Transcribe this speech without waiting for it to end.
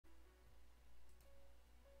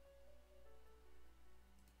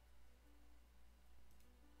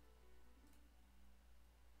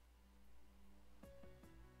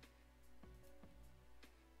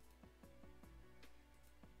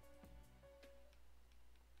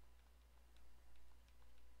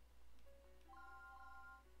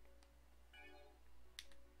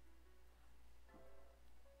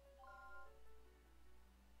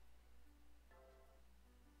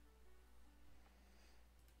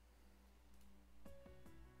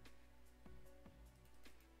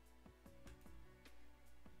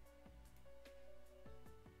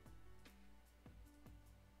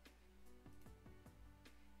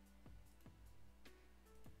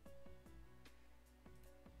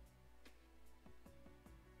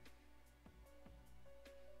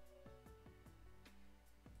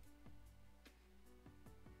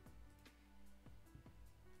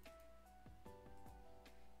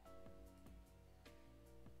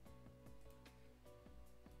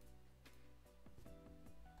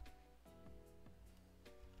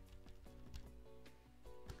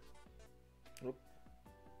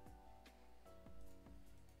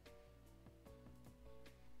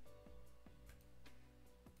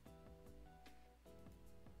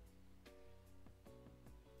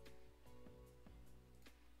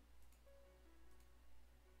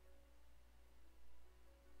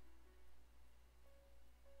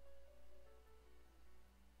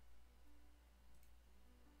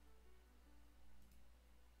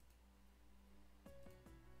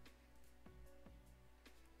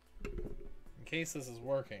case this is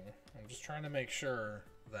working, I'm just trying to make sure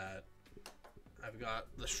that I've got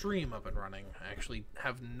the stream up and running. I actually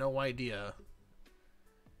have no idea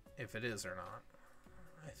if it is or not.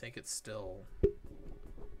 I think it's still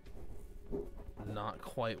not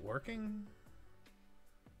quite working.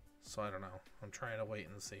 So I don't know. I'm trying to wait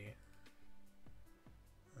and see.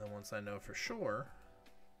 And then once I know for sure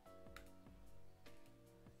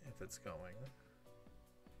if it's going,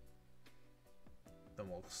 then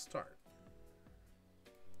we'll start.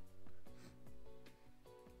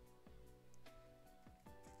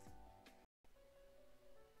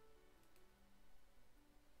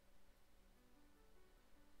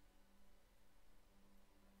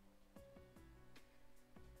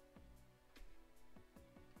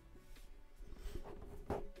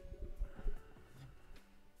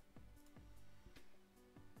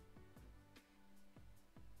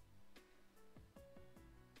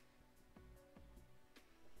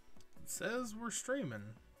 It says we're streaming,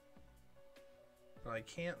 but I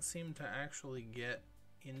can't seem to actually get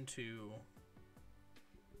into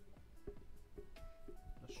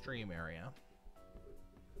the stream area.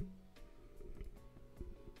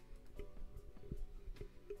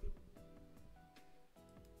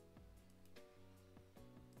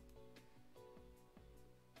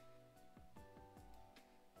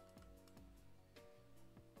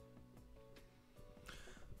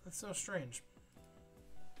 That's so strange.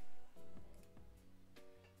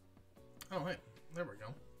 Oh, wait. There we go.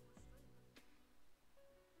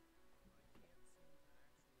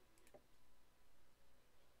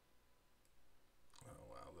 Oh,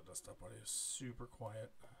 wow. The desktop audio is super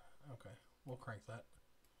quiet. Okay. We'll crank that.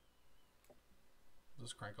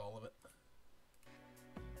 Just crank all of it.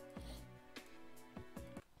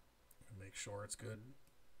 And make sure it's good.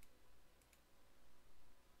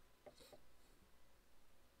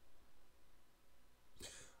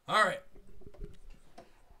 All right.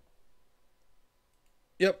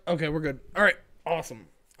 Yep, okay, we're good. Alright, awesome.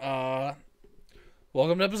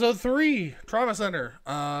 Welcome to episode 3, Trauma Center,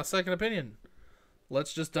 Second Opinion.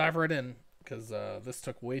 Let's just dive right in, because this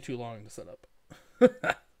took way too long to set up.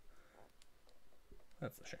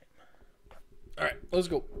 That's a shame. Alright, let's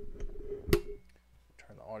go.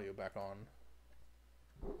 Turn the audio back on.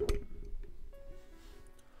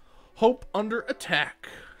 Hope Under Attack,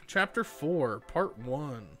 Chapter 4, Part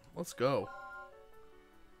 1. Let's go.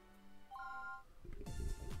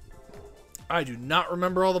 I do not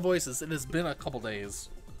remember all the voices. It has been a couple days.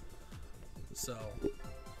 So,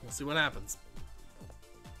 we'll see what happens.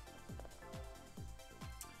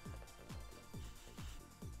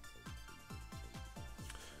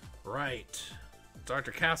 Right.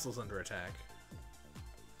 Dr. Castle's under attack.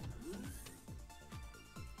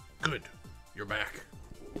 Good. You're back.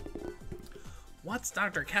 What's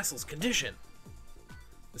Dr. Castle's condition?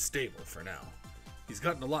 Stable for now. He's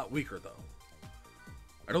gotten a lot weaker, though.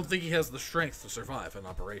 I don't think he has the strength to survive an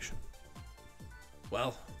operation.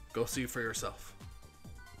 Well, go see for yourself.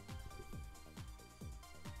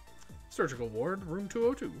 Surgical ward, room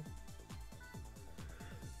 202.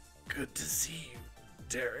 Good to see you,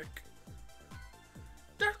 Derek.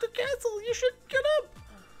 Dr. Castle, you should get up!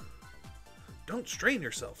 Don't strain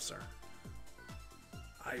yourself, sir.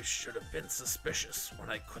 I should have been suspicious when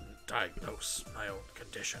I couldn't diagnose my own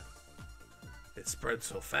condition. It spread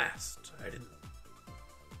so fast, I didn't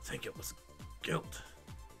think it was guilt.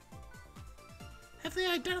 Have they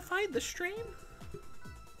identified the strain?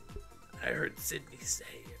 I heard Sydney say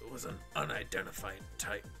it was an unidentified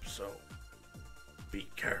type, so be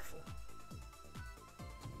careful.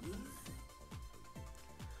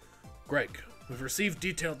 Greg, we've received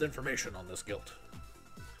detailed information on this guilt.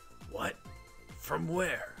 What? From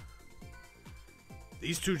where?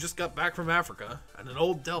 These two just got back from Africa at an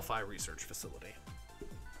old Delphi research facility.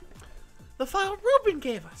 The file Reuben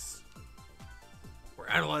gave us. We're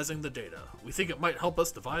analyzing the data. We think it might help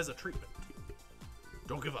us devise a treatment.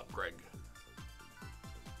 Don't give up, Greg.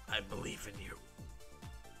 I believe in you.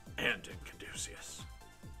 And in Caduceus.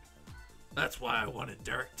 That's why I wanted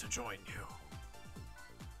Derek to join you.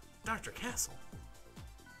 Dr. Castle.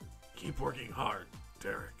 Keep working hard,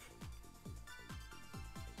 Derek.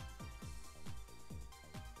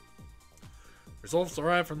 Results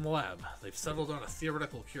arrived from the lab. They've settled on a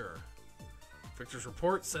theoretical cure. Victor's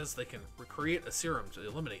report says they can recreate a serum to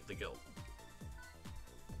eliminate the guilt.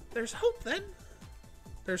 There's hope then?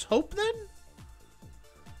 There's hope then?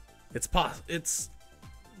 It's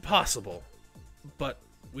possible, but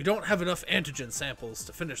we don't have enough antigen samples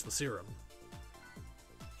to finish the serum.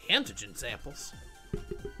 Antigen samples?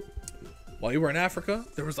 While you were in Africa,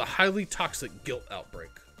 there was a highly toxic guilt outbreak.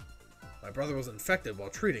 My brother was infected while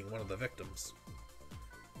treating one of the victims.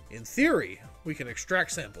 In theory, we can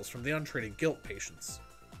extract samples from the untreated guilt patients.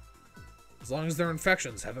 As long as their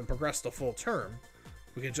infections haven't progressed a full term,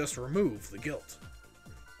 we can just remove the guilt.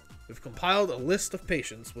 We've compiled a list of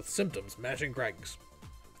patients with symptoms matching Greg's.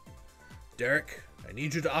 Derek, I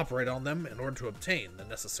need you to operate on them in order to obtain the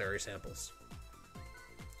necessary samples.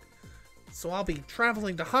 So I'll be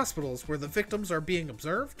traveling to hospitals where the victims are being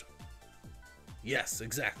observed? Yes,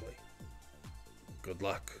 exactly. Good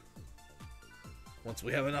luck. Once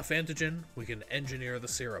we have enough antigen, we can engineer the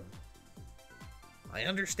serum. I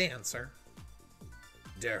understand, sir.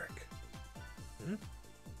 Derek.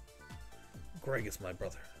 Greg is my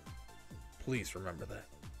brother. Please remember that.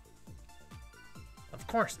 Of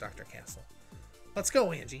course, Dr. Castle. Let's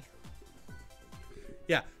go, Angie.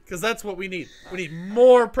 Yeah, because that's what we need. We need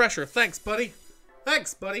more pressure. Thanks, buddy.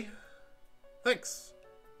 Thanks, buddy. Thanks.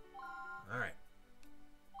 Alright.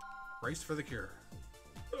 Race for the cure.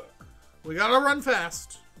 We gotta run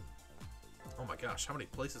fast. Oh my gosh, how many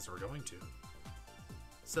places are we going to? It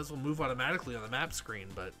says we'll move automatically on the map screen,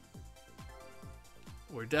 but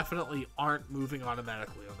we definitely aren't moving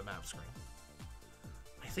automatically on the map screen.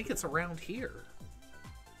 I think it's around here.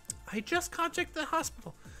 I just contacted the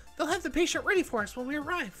hospital. They'll have the patient ready for us when we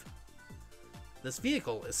arrive. This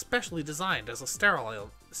vehicle is specially designed as a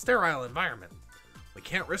sterile environment. We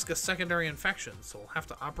can't risk a secondary infection, so we'll have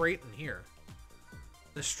to operate in here.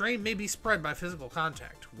 The strain may be spread by physical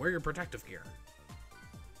contact. Wear your protective gear.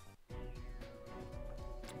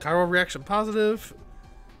 Chiral reaction positive.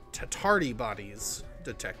 Tatardi bodies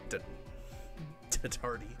detected.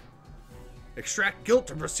 Tatardi. Extract guilt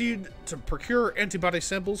to proceed to procure antibody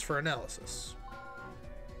samples for analysis.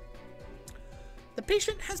 The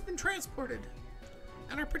patient has been transported,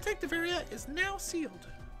 and our protective area is now sealed.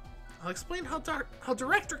 I'll explain how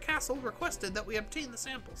Director Castle requested that we obtain the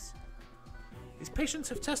samples. These patients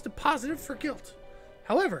have tested positive for guilt.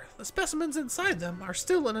 However, the specimens inside them are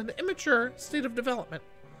still in an immature state of development.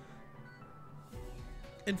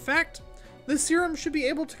 In fact, this serum should be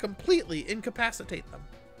able to completely incapacitate them.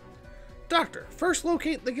 Doctor, first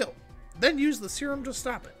locate the guilt, then use the serum to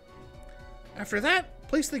stop it. After that,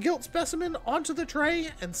 place the guilt specimen onto the tray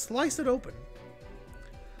and slice it open.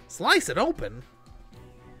 Slice it open?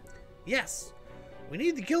 Yes. We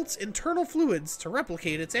need the guilt's internal fluids to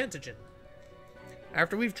replicate its antigen.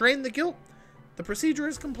 After we've drained the guilt, the procedure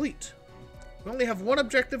is complete. We only have one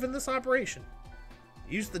objective in this operation.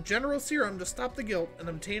 Use the general serum to stop the guilt and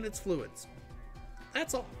obtain its fluids.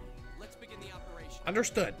 That's all. Let's begin the operation.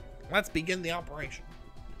 Understood. Let's begin the operation.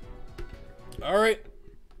 Alright.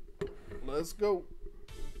 Let's go.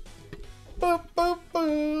 Boop, boop,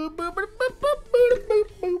 boop, boop, boop, boop, boop,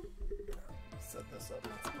 boop, boop. Set this up.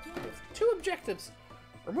 With two objectives.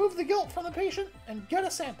 Remove the guilt from the patient and get a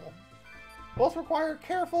sample. Both require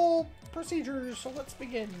careful procedures, so let's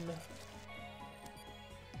begin.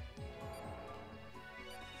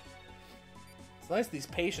 It's nice these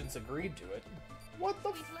patients agreed to it. What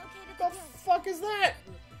the fuck is that?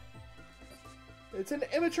 It's an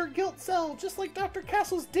immature guilt cell, just like Dr.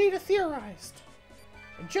 Castle's data theorized.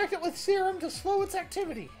 Inject it with serum to slow its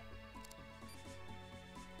activity.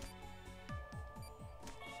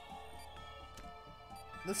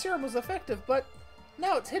 The serum was effective, but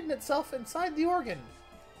now it's hidden itself inside the organ.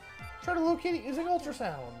 Try to locate it using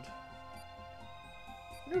ultrasound.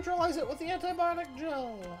 Neutralize it with the antibiotic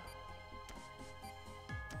gel.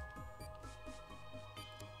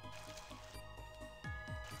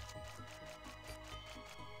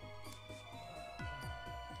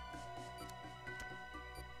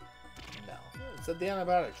 No. It said the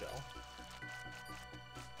antibiotic gel.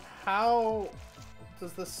 How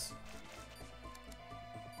does this...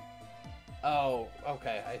 Oh,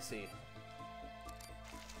 okay, I see.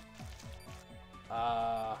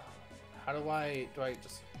 How do I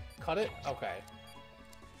just cut it? Okay.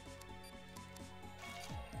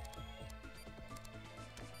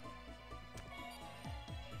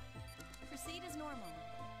 Proceed as normal.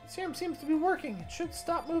 Serum seems to be working. It should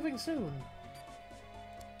stop moving soon.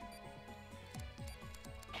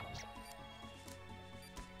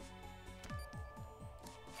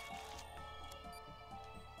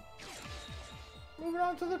 Move it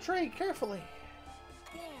onto the tray carefully.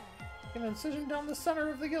 There. An incision down the center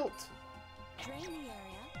of the guilt. Drain the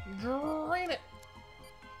area. Drain it.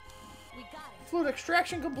 We got it. Fluid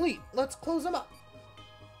extraction complete. Let's close them up.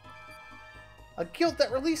 A guilt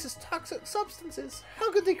that releases toxic substances.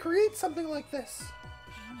 How could they create something like this?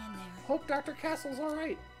 Hang in there. Hope Dr. Castle's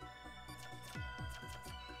alright.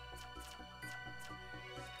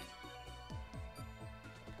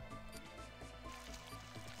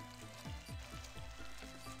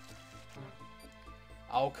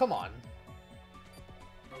 Oh, come on.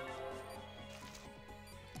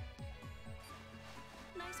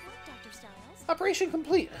 Operation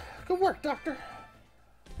complete. Good work, Doctor.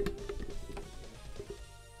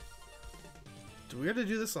 Do we have to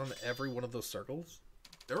do this on every one of those circles?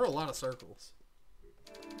 There are a lot of circles.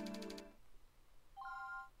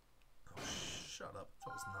 Oh, shut up.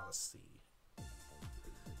 That was not a C.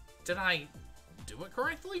 Did I do it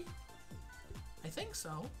correctly? I think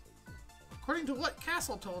so. According to what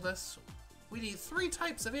Castle told us, we need 3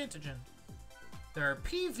 types of antigen. There are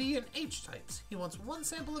P, V, and H types. He wants 1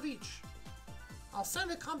 sample of each. I'll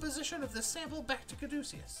send a composition of this sample back to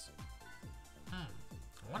Caduceus. I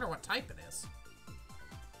wonder what type it is.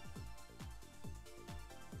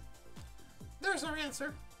 There's our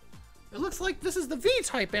answer. It looks like this is the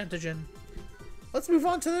V-type antigen. Let's move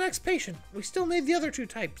on to the next patient. We still need the other 2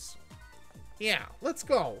 types. Yeah, let's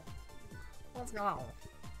go. Let's go.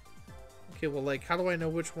 Okay, well, like, how do I know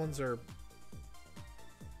which ones are...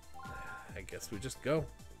 I guess we just go.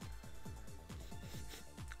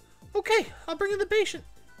 Okay, I'll bring in the patient.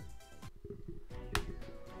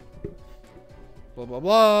 Blah, blah,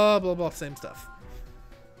 blah, blah, blah, same stuff.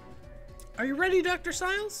 Are you ready, Dr.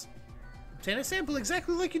 Stiles? Obtain a sample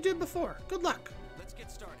exactly like you did before. Good luck. Let's get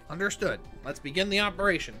started. Understood. Let's begin the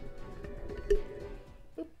operation.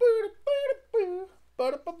 Let's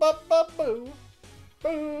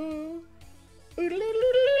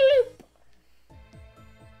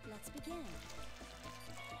begin.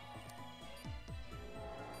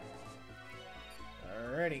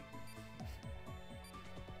 Alrighty.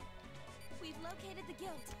 We've located the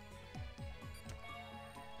guild.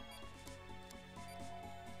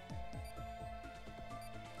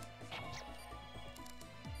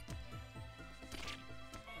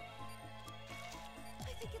 I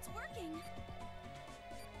think it's working.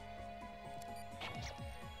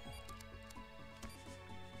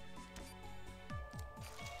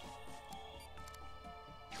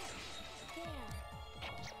 There.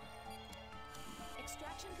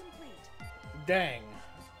 Extraction complete. Dang.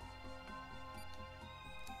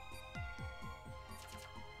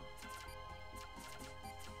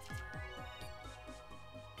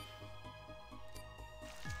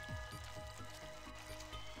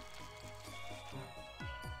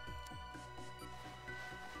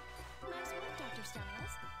 Nice work, Dr.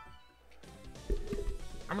 Stiles.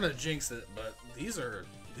 I'm gonna jinx it, but these are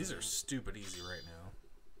stupid easy right now.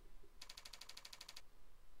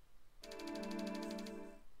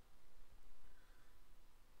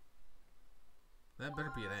 That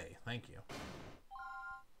better be an A. Thank you.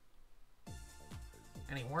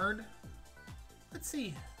 Any word? Let's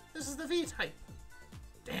see. This is the V type.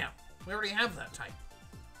 Damn, we already have that type.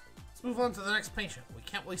 Let's move on to the next patient. We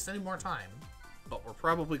can't waste any more time, but we're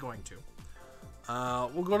probably going to.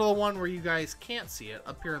 We'll go to the one where you guys can't see it,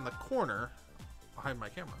 up here in the corner behind my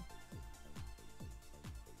camera.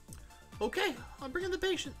 Okay, I'll bring in the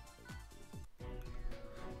patient.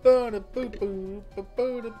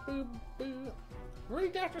 Ready,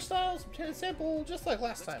 Dr. Stiles? Obtain a sample just like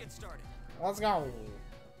last time. Let's get started. Let's go.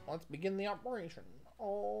 Let's begin the operation.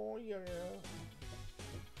 Oh, yeah.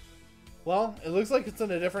 Well, it looks like it's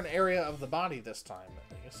in a different area of the body this time,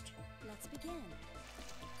 at least. Let's begin.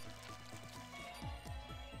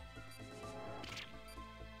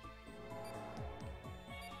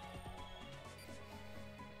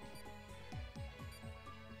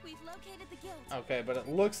 We've located the guild. Okay, but it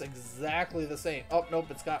looks exactly the same. Oh, nope,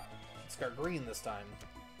 it's got green this time.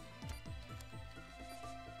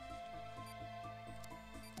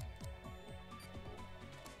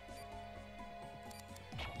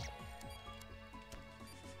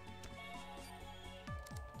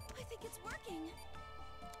 I think it's working.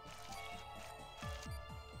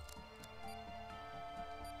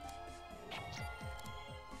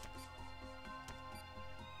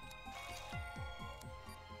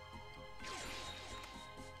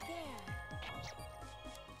 There.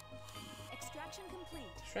 Extraction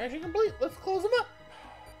complete. Strategy complete. Let's close them up.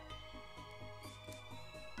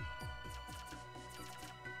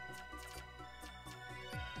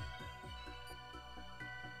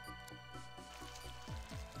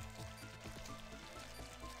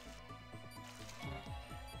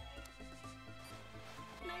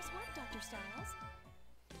 Nice work, Dr. Stiles.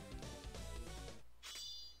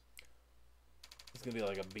 It's gonna be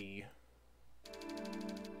like a B.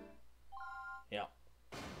 Yeah.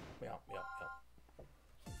 Yep.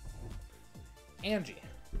 Angie,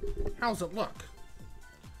 how's it look?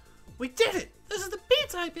 We did it! This is the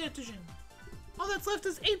B-type antigen! All that's left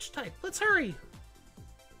is H-type. Let's hurry!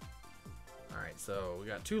 Alright, so we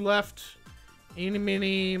got 2 left. Eeny,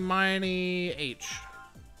 meeny, miny, H.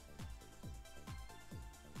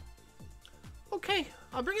 Okay,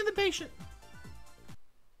 I'll bring in the patient.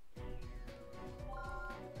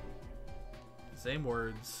 Same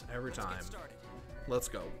words every Let's time. get started. Let's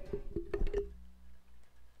go.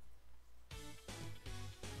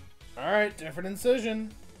 Alright, different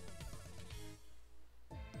incision.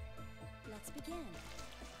 Let's begin. Are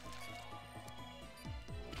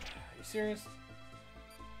you serious?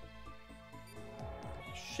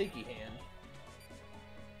 Shaky hand.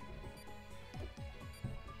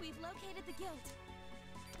 We've located the guilt.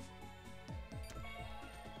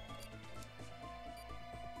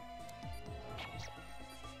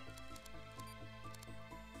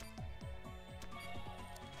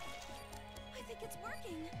 I think it's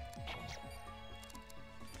working.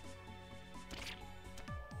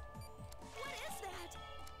 What is that?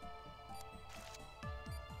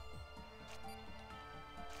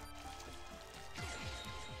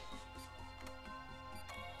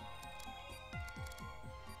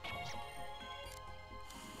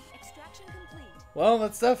 Extraction complete. Well,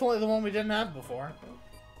 that's definitely the one we didn't have before.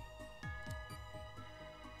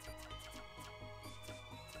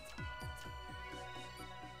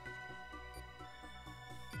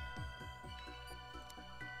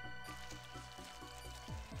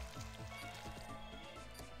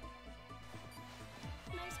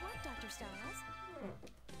 Nice work, Dr. Styles.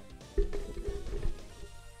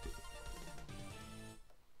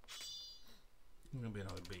 I'm gonna be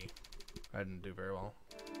another B. I didn't do very well.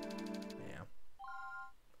 Yeah.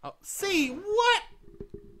 Oh, C! What?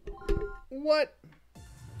 What?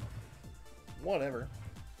 Whatever.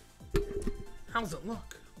 How's it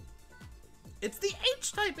look? It's the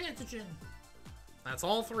H-type antigen! That's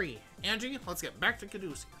all three. Angie, let's get back to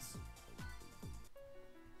Caduceus.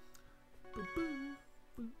 Boop, boop,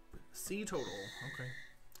 boop. C total. Okay.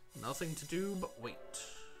 Nothing to do but wait.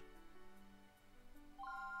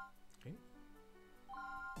 Okay.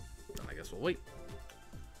 Then I guess we'll wait.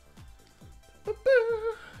 Boop,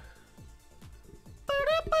 boop.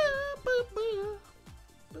 Ba-da-ba-ba-ba.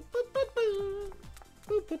 Boop, boop, boop, boop.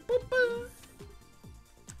 Boop, boop, boop, boop.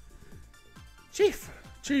 Chief!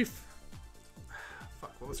 Chief!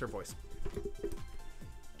 Fuck, what was her voice?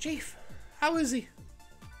 Chief, how is he?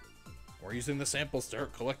 We're using the samples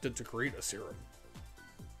Derek collected to create a serum.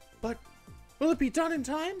 But, will it be done in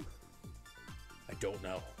time? I don't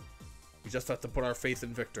know. We just have to put our faith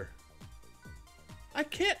in Victor. I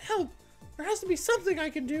can't help. There has to be something I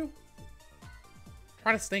can do.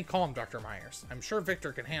 Try to stay calm, Dr. Myers. I'm sure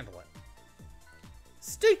Victor can handle it.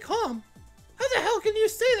 Stay calm? How the hell can you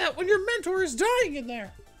say that when your mentor is dying in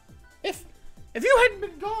there? If you hadn't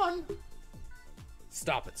been gone...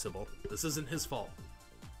 Stop it, Sybil. This isn't his fault.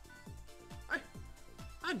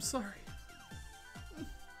 I'm sorry.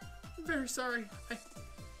 I'm very sorry.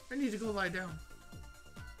 I need to go lie down.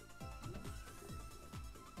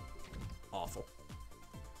 Awful.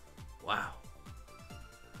 Wow.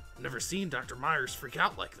 I've never seen Dr. Myers freak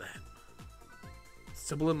out like that.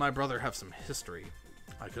 Sybil and my brother have some history.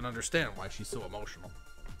 I can understand why she's so emotional.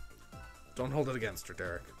 Don't hold it against her,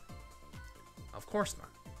 Derek. Of course not.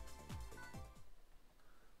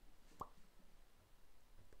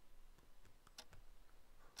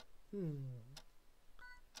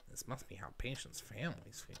 This must be how patients'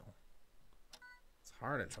 families feel. It's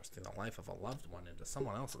hard entrusting the life of a loved one into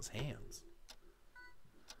someone else's hands.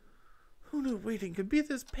 Who knew waiting could be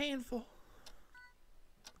this painful?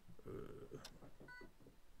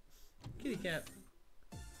 Kitty cat.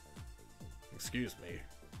 Excuse me.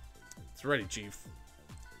 It's ready, Chief.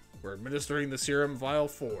 We're administering the serum vial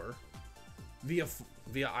 4 via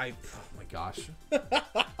I. Oh my gosh.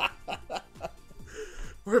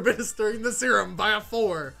 We're administering the serum via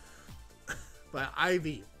 4 by IV.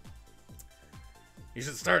 You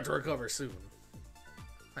should start to recover soon.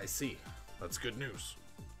 I see. That's good news.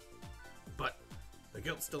 But the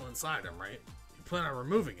guilt's still inside him, right? You plan on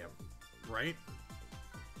removing him, right?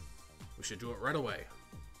 We should do it right away.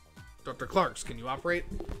 Dr. Clarks, can you operate?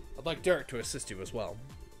 I'd like Derek to assist you as well.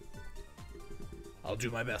 I'll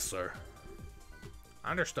do my best, sir.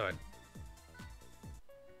 Understood.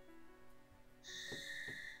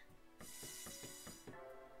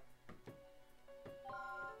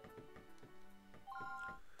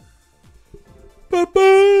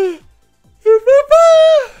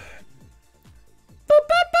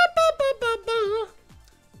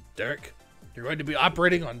 Derek, you're going to be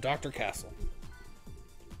operating on Dr. Castle.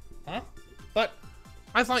 Huh? But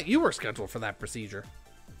I thought you were scheduled for that procedure.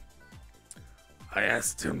 I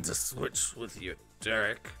asked him to switch with you,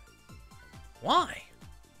 Derek. Why?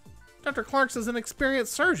 Dr. Clarks is an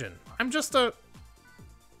experienced surgeon. I'm just a...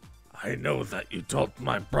 I know that you told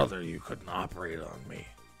my brother you couldn't operate on me.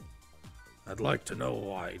 I'd like to know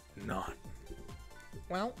why not.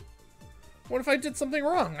 Well, what if I did something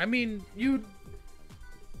wrong? I mean, you'd...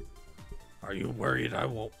 Are you worried I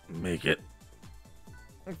won't make it?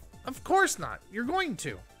 Of course not. You're going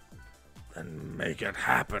to. Then make it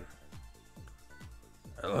happen.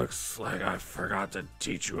 It looks like I forgot to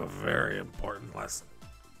teach you a very important lesson.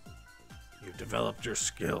 You've developed your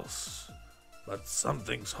skills, but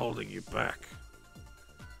something's holding you back.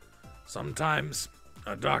 Sometimes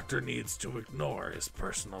a doctor needs to ignore his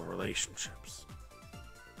personal relationships.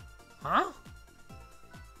 Huh?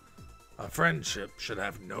 A friendship should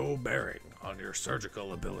have no bearing on your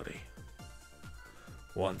surgical ability.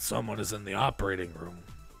 Once someone is in the operating room,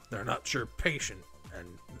 they're not your patient and...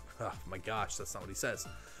 Oh my gosh, that's not what he says.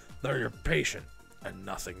 They're your patient and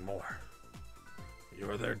nothing more.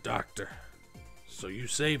 You're their doctor, so you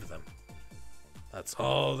save them. That's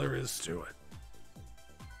all there is to it.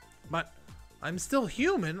 But I'm still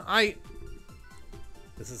human.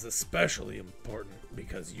 This is especially important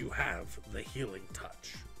because you have the healing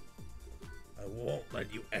touch. I won't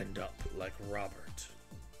let you end up like Robert.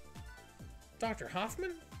 Dr.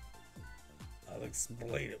 Hoffman? I'll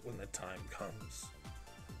explain it when the time comes.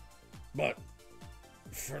 But,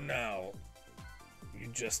 for now, you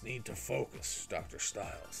just need to focus, Dr.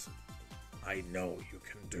 Styles. I know you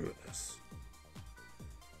can do this.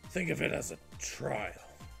 Think of it as a trial.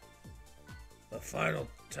 The final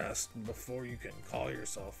test before you can call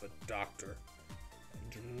yourself a doctor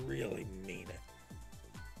and really mean it.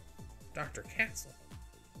 Dr. Castle?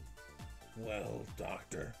 Well,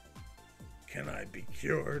 doctor, can I be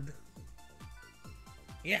cured?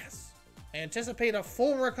 Yes. I anticipate a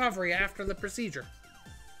full recovery after the procedure.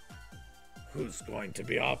 Who's going to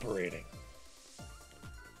be operating?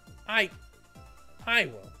 I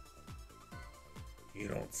will. You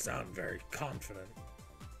don't sound very confident.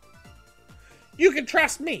 You can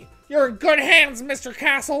trust me. You're in good hands, Mr.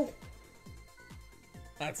 Castle.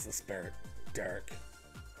 That's the spirit, Derek.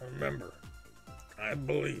 Remember, I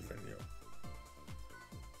believe in you.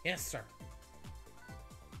 Yes, sir.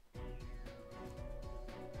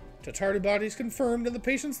 Tatardi bodies confirmed in the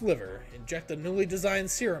patient's liver. Inject the newly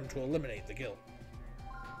designed serum to eliminate the guilt.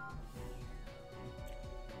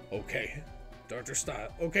 Okay, Dr.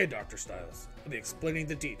 Styles. I'll be explaining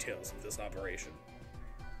the details of this operation.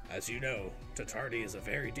 As you know, Tatardi is a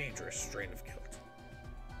very dangerous strain of guilt.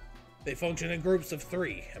 They function in groups of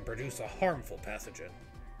 3 and produce a harmful pathogen.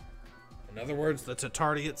 In other words, the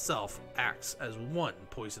Tatardi itself acts as one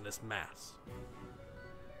poisonous mass.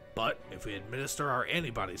 But if we administer our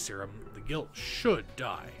antibody serum, the guilt should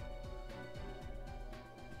die.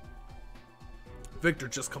 Victor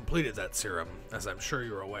just completed that serum, as I'm sure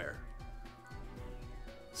you're aware.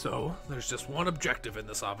 So, there's just one objective in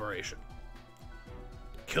this operation.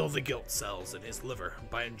 Kill the guilt cells in his liver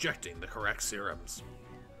by injecting the correct serums.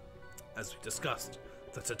 As we discussed,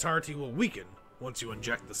 the Tatardi will weaken once you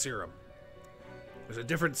inject the serum. There's a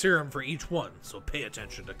different serum for each one, so pay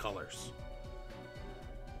attention to colors.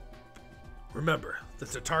 Remember, the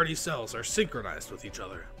Tatardi cells are synchronized with each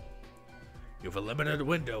other. You have a limited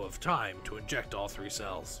window of time to inject all 3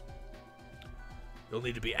 cells. You'll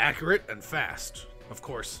need to be accurate and fast. Of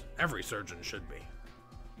course, every surgeon should be.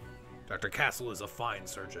 Dr. Castle is a fine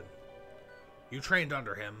surgeon. You trained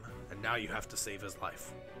under him, and now you have to save his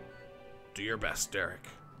life. Do your best, Derek.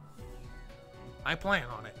 I plan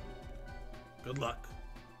on it. Good luck.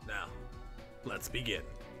 Now, let's begin.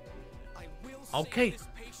 I will Okay. save this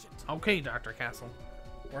patient. Okay, Dr. Castle.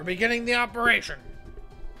 We're beginning the operation.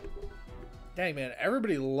 Dang, man,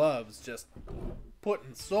 everybody loves just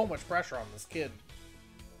putting so much pressure on this kid.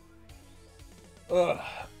 Ugh.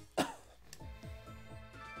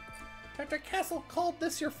 Dr. Castle called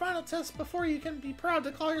this your final test before you can be proud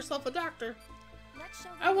to call yourself a doctor. Let's show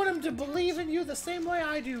them I want him to believe in you the same way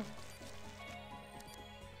I do.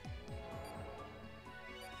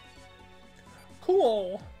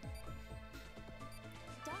 Cool.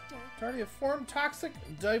 Doctor, Already have formed toxic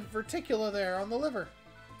diverticula there on the liver.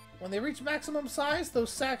 When they reach maximum size, those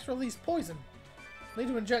sacs release poison. Need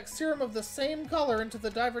to inject serum of the same color into the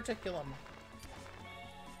diverticulum.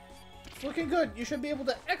 It's looking good. You should be able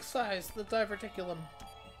to excise the diverticulum.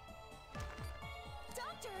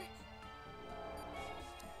 Doctor!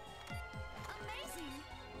 Amazing!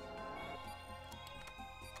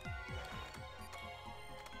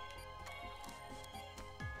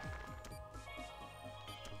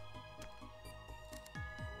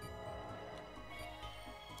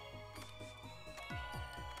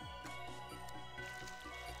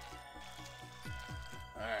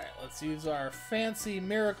 Alright, let's use our fancy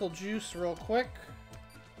miracle juice real quick.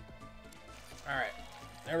 Alright,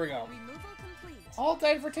 there we go. Removal complete. All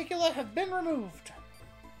diverticula have been removed.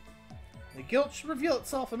 The guilt should reveal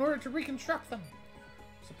itself in order to reconstruct them.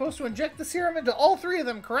 Supposed to inject the serum into all 3 of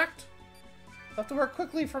them, correct? We'll have to work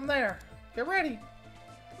quickly from there. Get ready.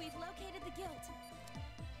 We've located the guild.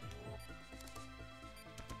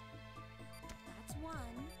 That's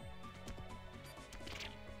one.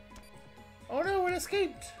 Oh no, it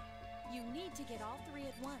escaped. You need to get all three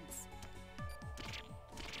at once.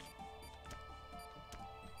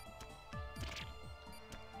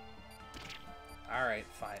 Alright,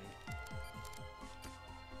 fine.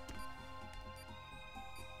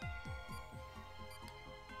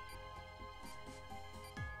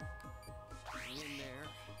 In there.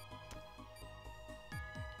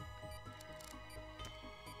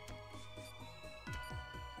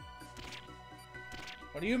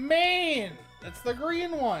 What do you mean? That's the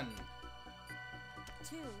green one.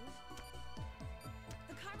 2.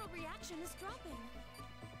 The chiral reaction is dropping.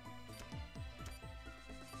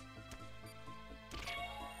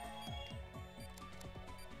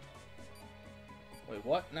 Wait,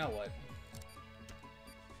 what? Now what?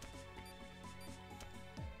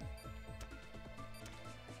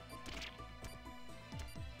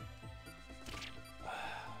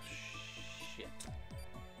 Shit.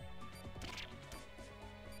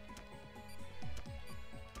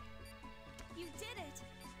 You did it.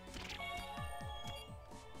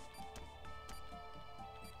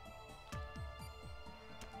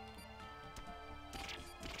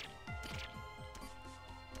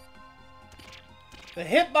 The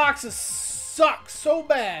hitboxes suck so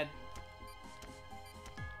bad.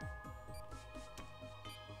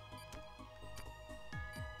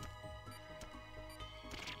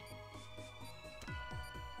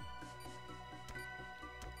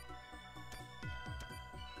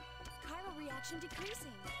 Chiral reaction decreasing.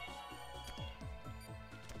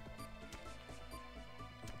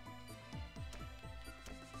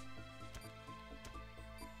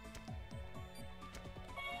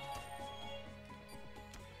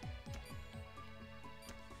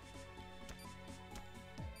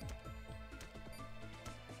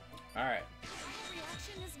 Alright. Chiral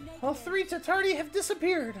reaction is negative. All 3 Tatardi have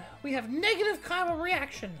disappeared. We have negative chiral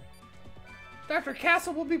reaction. Dr.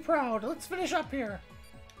 Castle will be proud. Let's finish up here.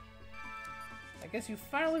 I guess you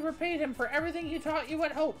finally repaid him for everything he taught you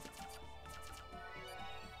at Hope.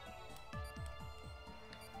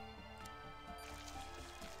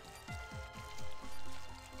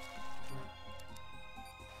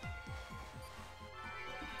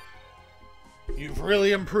 You've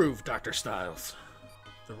really improved, Dr. Styles.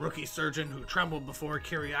 The rookie surgeon who trembled before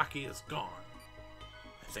Kiriaki is gone.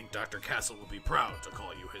 I think Dr. Castle will be proud to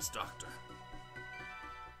call you his doctor.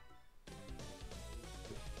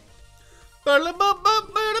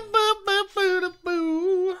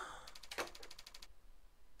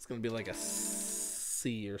 It's gonna be like a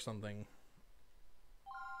C or something.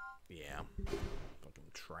 Yeah.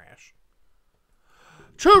 Fucking trash.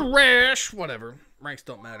 Trash! Whatever. Ranks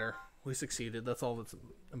don't matter. We succeeded. That's all that's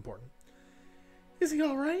important. Is he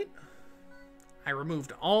alright? I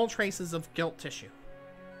removed all traces of guilt tissue.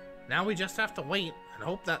 Now we just have to wait and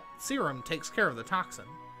hope that serum takes care of the toxin.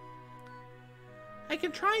 I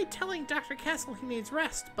can try telling Dr. Castle he needs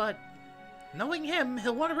rest, but knowing him,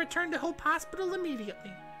 he'll want to return to Hope Hospital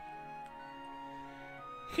immediately.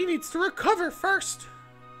 He needs to recover first.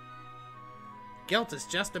 Guilt is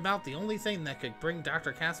just about the only thing that could bring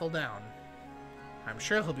Dr. Castle down. I'm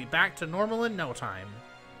sure he'll be back to normal in no time.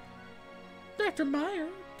 Dr.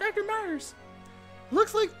 Myers,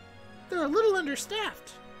 looks like they're a little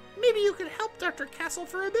understaffed. Maybe you could help Dr. Castle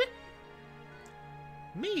for a bit?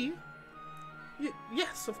 Me?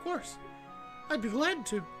 Yes, of course. I'd be glad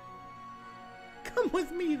to. Come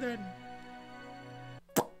with me, then.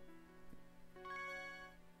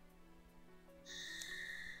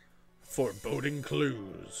 Foreboding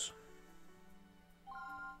clues.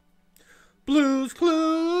 Blues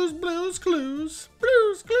Clues, Blues Clues,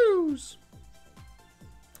 Blues Clues.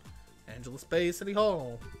 Angeles Bay City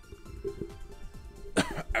Hall.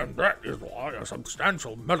 And that is why a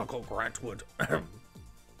substantial medical grant would...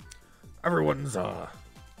 Everyone's,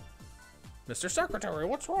 Mr. Secretary,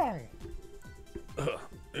 what's wrong?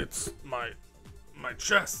 It's my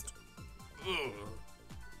chest.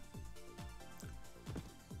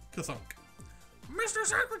 Kathunk. Mr.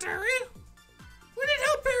 Secretary, we need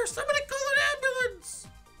help here. Somebody call an ambulance.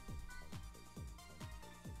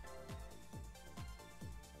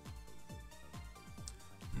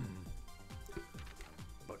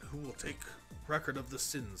 But who will take record of the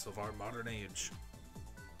sins of our modern age?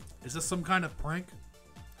 Is this some kind of prank?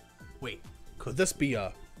 Wait, could this be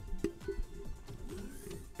a...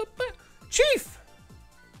 Chief!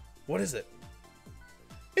 What is it?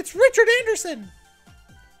 It's Richard Anderson!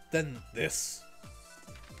 Then this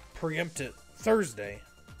preempted Thursday.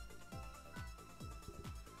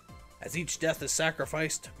 I As each death is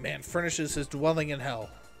sacrificed, man furnishes his dwelling in hell.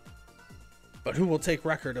 But who will take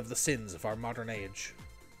record of the sins of our modern age?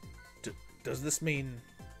 Does this mean...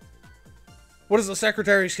 What is the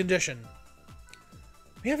Secretary's condition?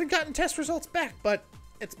 We haven't gotten test results back, but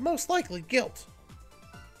it's most likely guilt.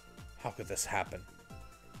 How could this happen?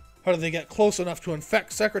 How did they get close enough to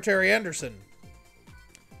infect Secretary Anderson?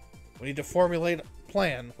 We need to formulate a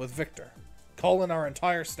plan with Victor. Call in our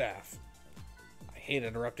entire staff. I hate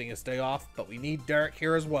interrupting his day off, but we need Derek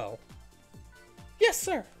here as well. Yes,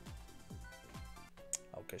 sir.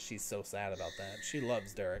 Oh, because she's so sad about that. She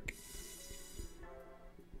loves Derek.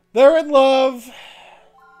 They're in love.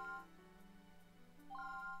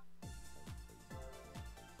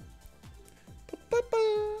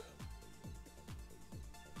 Ba-ba-ba.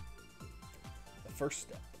 The first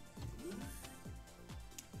step.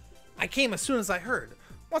 I came as soon as I heard.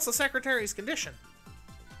 What's the Secretary's condition?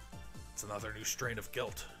 It's another new strain of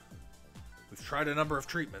guilt. We've tried a number of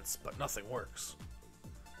treatments, but nothing works.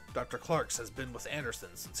 Dr. Clarks has been with Anderson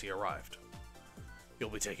since he arrived.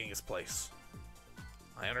 You'll be taking his place.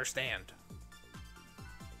 I understand.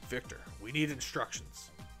 Victor, we need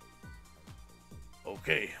instructions.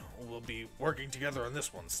 Okay, we'll be working together on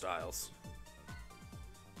this one, Styles.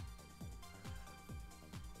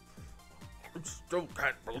 I still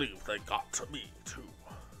can't believe they got to me, too.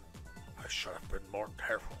 I should have been more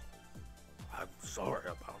careful. I'm sorry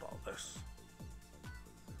about all this.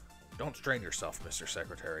 Don't strain yourself, Mr.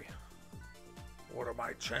 Secretary. What are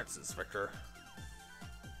my chances, Victor?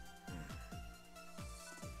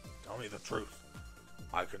 Tell me the truth.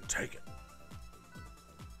 I can take it.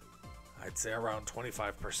 I'd say around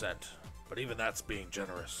 25%, but even that's being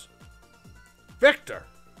generous. Victor!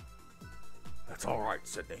 That's all right,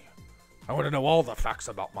 Sydney. I want to know all the facts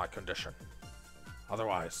about my condition.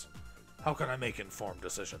 Otherwise, how can I make informed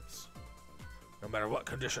decisions? No matter what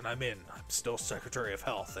condition I'm in, I'm still Secretary of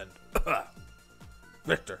Health, and...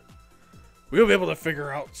 Victor, we'll be able to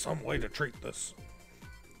figure out some way to treat this.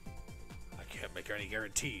 I can't make any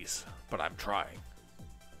guarantees, but I'm trying.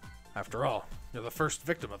 After all, you're the first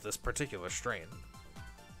victim of this particular strain.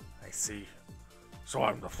 I see. So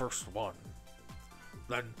I'm the first one.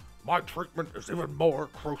 Then my treatment is even more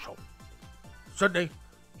crucial. Sydney,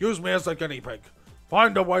 use me as a guinea pig.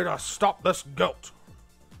 Find a way to stop this guilt.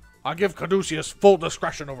 I give Caduceus full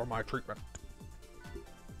discretion over my treatment.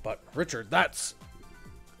 But, Richard, that's...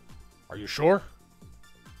 Are you sure?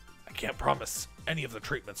 I can't promise any of the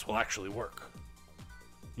treatments will actually work.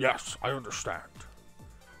 Yes, I understand.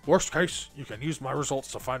 Worst case, you can use my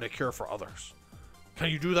results to find a cure for others.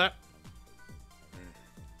 Can you do that?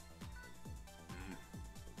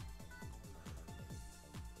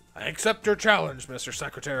 I accept your challenge, Mr.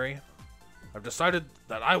 Secretary. I've decided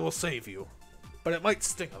that I will save you, but it might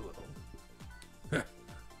sting a little.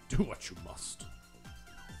 Do what you must.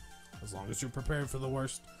 As long as you're prepared for the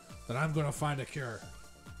worst, then I'm gonna find a cure.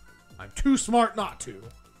 I'm too smart not to.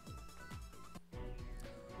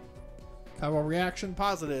 Chiral reaction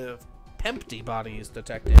positive. Empty bodies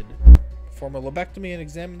detected. Perform a lobectomy and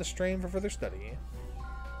examine the strain for further study.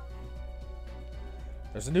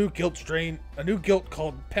 There's a new guilt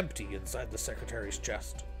called Pempty inside the Secretary's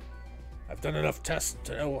chest. I've done enough tests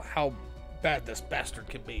to know how bad this bastard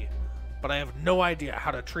can be, but I have no idea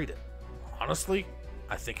how to treat it. Honestly,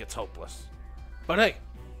 I think it's hopeless. But hey,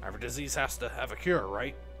 every disease has to have a cure,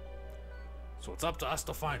 right? So it's up to us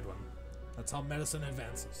to find one. That's how medicine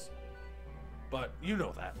advances. But you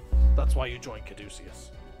know that. That's why you joined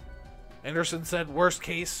Caduceus. Anderson said, worst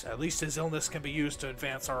case, at least his illness can be used to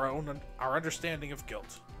advance our understanding of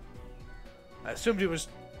guilt. I assumed he was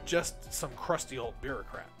just some crusty old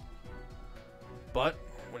bureaucrat. But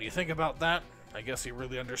when you think about that, I guess he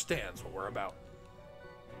really understands what we're about.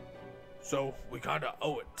 So we kinda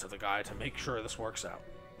owe it to the guy to make sure this works out.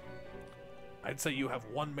 I'd say you have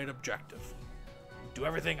one main objective. Do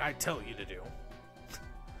everything I tell you to do.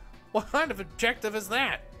 What kind of objective is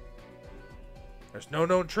that? There's no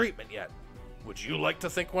known treatment yet. Would you like to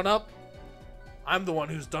think one up? I'm the one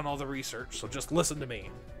who's done all the research, so just listen to me.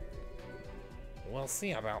 We'll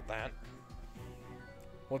see about that.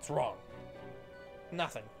 What's wrong?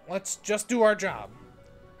 Nothing. Let's just do our job.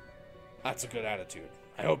 That's a good attitude.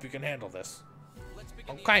 I hope you can handle this.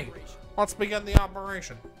 Okay, let's begin the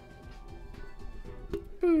operation.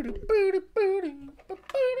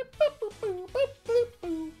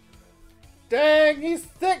 Dang, he's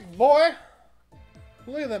thick, boy!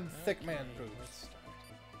 Look at them thick man boobs.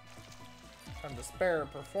 Time to spare.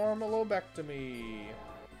 Perform a lobectomy.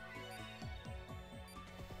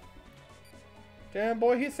 Damn,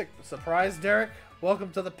 boy, he's thick. Surprise, Derek.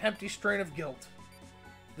 Welcome to the Pempty strain of guilt.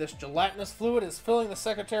 This gelatinous fluid is filling the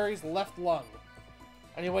secretary's left lung.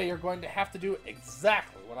 Anyway, you're going to have to do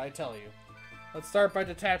exactly what I tell you. Let's start by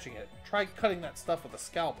detaching it. Try cutting that stuff with a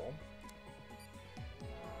scalpel.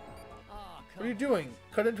 Ah, What are you doing?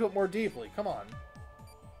 Cut into it more deeply. Come on.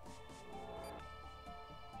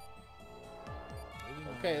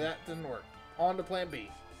 Okay, that didn't work. On to plan B.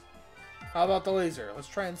 How about the laser? Let's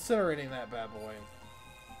try incinerating that bad boy.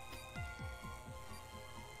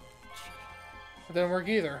 It didn't work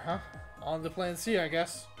either, huh? On to plan C, I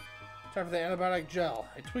guess. Time for the antibiotic gel.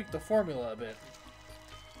 I tweaked the formula a bit.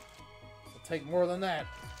 It'll take more than that.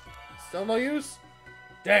 Still no use?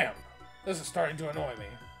 Damn! This is starting to annoy me.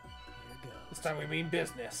 This time we mean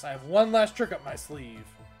business. I have one last trick up my sleeve.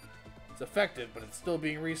 It's effective, but it's still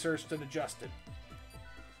being researched and adjusted.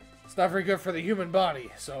 It's not very good for the human body,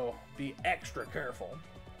 so be extra careful.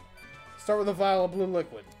 Start with a vial of blue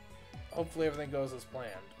liquid. Hopefully everything goes as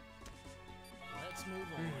planned. Let's move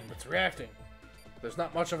on. It's reacting. There's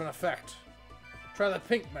not much of an effect. Try the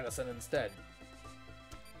pink medicine instead.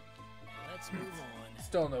 Let's move on.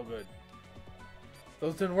 Still no good. If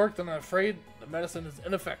those didn't work, then I'm afraid the medicine is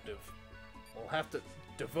ineffective. We'll have to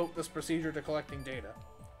devote this procedure to collecting data.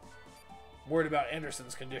 I'm worried about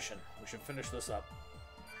Anderson's condition. We should finish this up.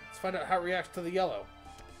 Let's find out how it reacts to the yellow.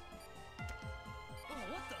 Oh,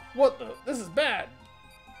 what the What the? This is bad!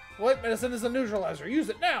 White medicine is a neutralizer. Use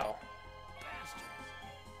it now! bastard?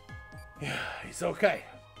 Yeah, he's okay.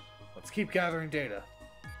 Let's keep gathering data.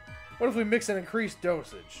 What if we mix an increased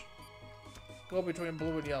dosage? Go between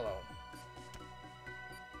blue and yellow.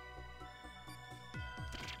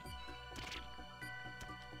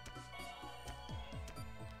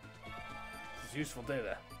 This is useful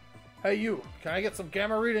data. Hey you, can I get some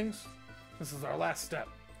gamma readings? This is our last step.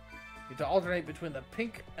 Need to alternate between the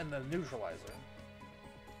pink and the neutralizer.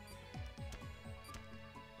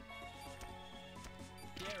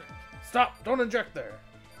 Derek. Stop! Don't inject there!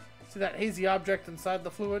 See that hazy object inside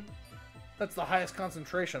the fluid? That's the highest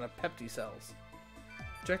concentration of Pepti cells.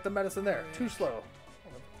 Inject the medicine there. Too slow.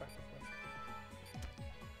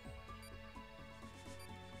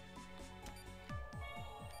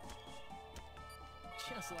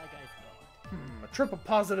 Just like I thought. A triple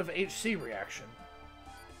positive HC reaction.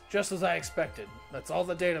 Just as I expected. That's all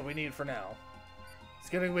the data we need for now. It's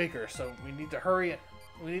getting weaker, so we need to hurry.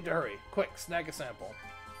 Quick, snag a sample.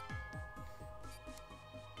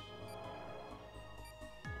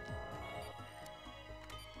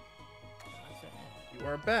 Not bad. You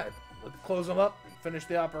weren't bad. Let's close them up and finish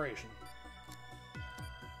the operation.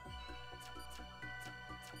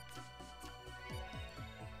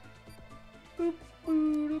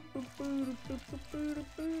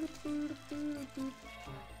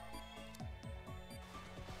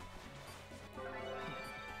 Not half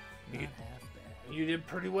bad. You did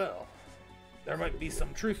pretty well. There might be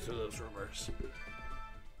some truth to those rumors.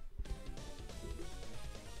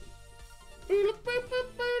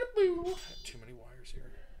 Too many wires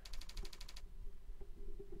here.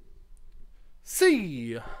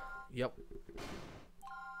 C. Yep.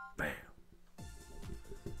 Bam.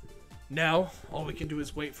 Now, all we can do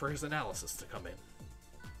is wait for his analysis to come in.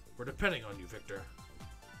 We're depending on you, Victor.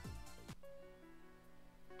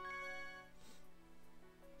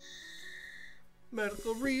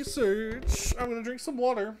 Medical research. I'm gonna drink some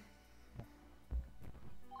water.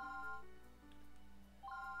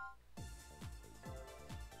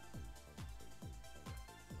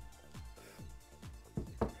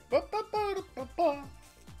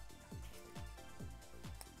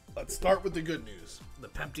 Let's start with the good news. The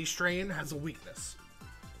Pepti strain has a weakness.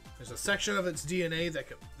 There's a section of its DNA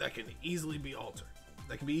that can easily be altered.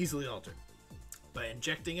 By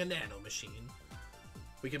injecting a nanomachine,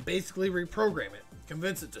 we can basically reprogram it,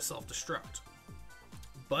 convince it to self-destruct.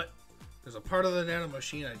 But there's a part of the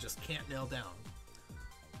nanomachine I just can't nail down.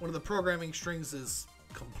 One of the programming strings is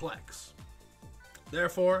complex.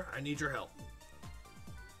 Therefore, I need your help.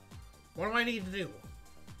 What do I need to do?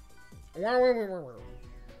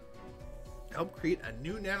 Help create a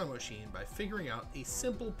new nanomachine by figuring out a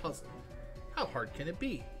simple puzzle. How hard can it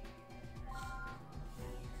be?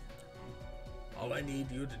 All I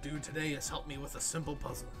need you to do today is help me with a simple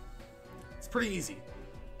puzzle. It's pretty easy,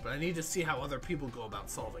 but I need to see how other people go about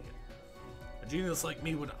solving it. A genius like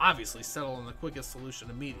me would obviously settle on the quickest solution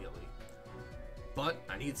immediately. But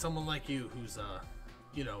I need someone like you who's,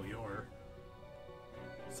 you're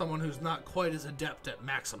someone who's not quite as adept at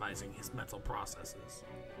maximizing his mental processes.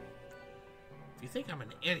 If you think I'm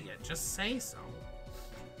an idiot, just say so.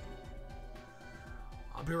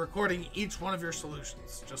 I'll be recording each one of your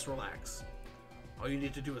solutions. Just relax. All you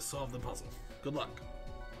need to do is solve the puzzle. Good luck.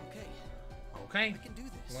 Okay, Okay, I can do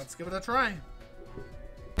this. let's give it a try.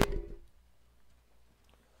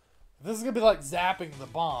 This is gonna be like zapping the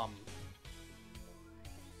bomb.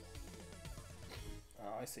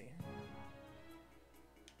 Oh, I see.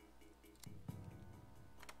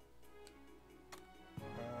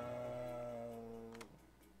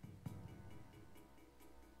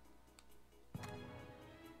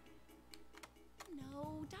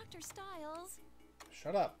 No, Dr. Styles.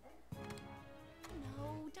 Shut up.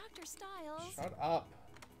 No, Dr. Styles. Shut up.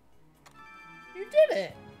 You did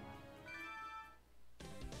it!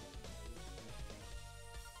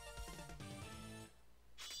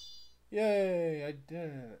 Yay, I did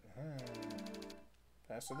it.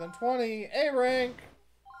 Faster than 20. A rank!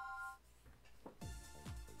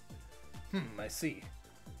 I see.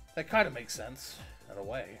 That kind of makes sense, in a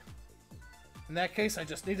way. In that case, I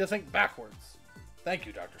just need to think backwards. Thank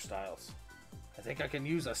you, Dr. Styles. I think I can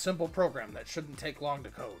use a simple program that shouldn't take long to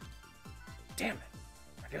code. Damn it.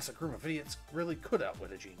 I guess a group of idiots really could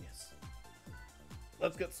outwit a genius.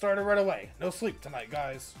 Let's get started right away. No sleep tonight,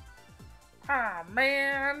 guys. Ah,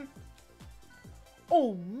 man.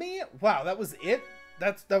 Oh, man. Wow, that was it?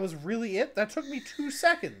 That was really it? That took me 2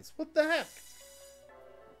 seconds. What the heck?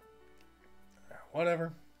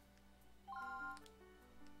 Whatever.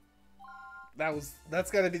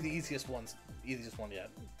 That's gotta be the easiest one yet.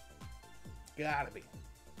 Gotta be.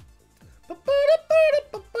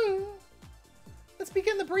 Let's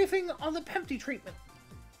begin the briefing on the Pempty treatment.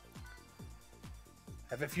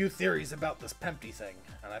 I have a few theories about this Pempty thing,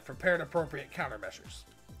 and I've prepared appropriate countermeasures.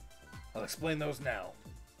 I'll explain those now.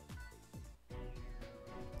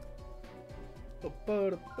 From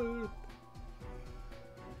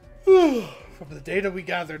the data we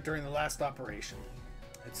gathered during the last operation,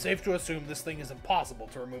 it's safe to assume this thing is impossible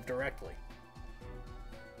to remove directly.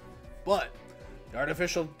 But the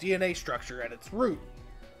artificial DNA structure at its root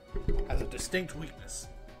has a distinct weakness.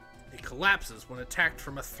 It collapses when attacked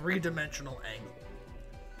from a 3-dimensional angle.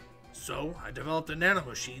 So, I developed a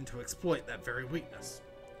nanomachine to exploit that very weakness.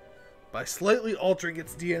 By slightly altering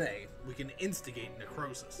its DNA, we can instigate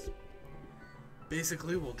necrosis.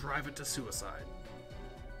 Basically, we'll drive it to suicide.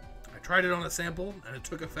 I tried it on a sample, and it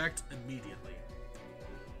took effect immediately.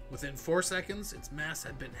 Within 4 seconds, its mass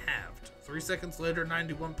had been halved. 3 seconds later,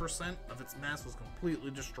 91% of its mass was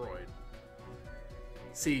completely destroyed.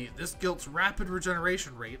 See, this gilt's rapid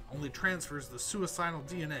regeneration rate only transfers the suicidal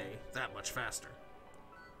DNA that much faster.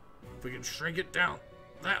 If we can shrink it down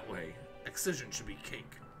that way, excision should be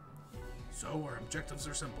cake. So our objectives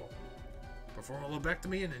are simple. Perform a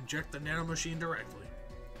lobectomy and inject the nanomachine directly.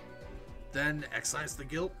 Then excise the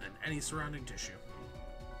gilt and any surrounding tissue.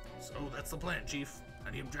 So that's the plan, Chief.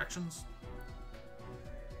 Any objections?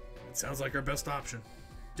 It sounds like our best option.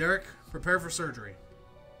 Derek, prepare for surgery.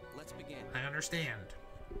 Let's begin. I understand.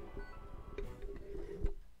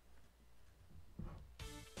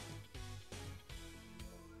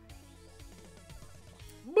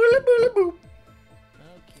 Boola boola boop.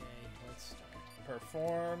 Okay, let's start.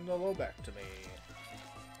 Perform the lobectomy.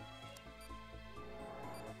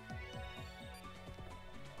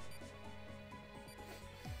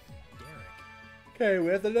 Derek. Okay, we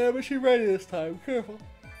have the nanomachine ready this time. Careful.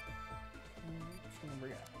 It's gonna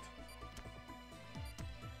react.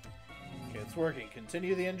 Okay, it's working.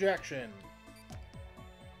 Continue the injection.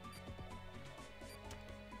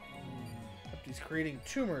 He's creating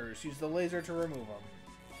tumors. Use the laser to remove them.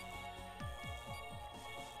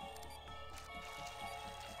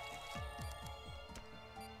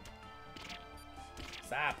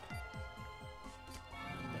 Zap.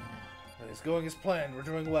 It's going as planned. We're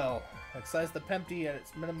doing well. Excise the Pempty at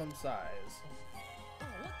its minimum size. Oh,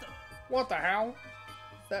 what the? What the hell?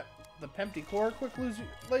 Is that the Pempty core? Quick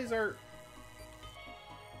laser.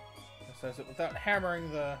 Excise it without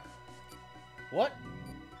hammering the... What?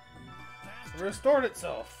 It restored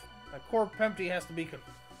itself. That core Pempty has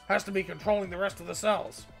to be controlling the rest of the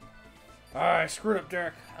cells. I screwed up,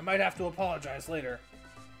 Derek. I might have to apologize later.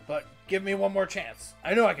 But give me one more chance.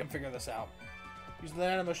 I know I can figure this out. Use the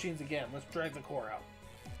nanomachines again. Let's drag the core out.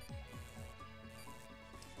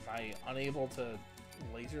 Am I unable to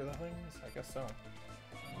laser the things? I guess so.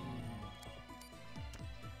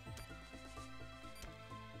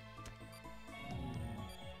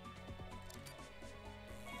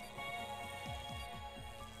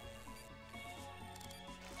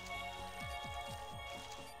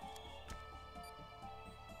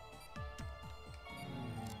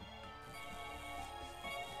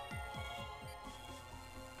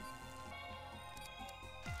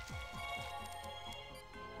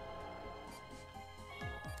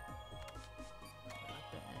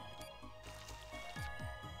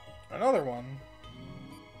 Another one?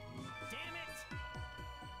 Damn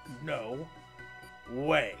it! No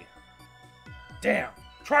way. Damn.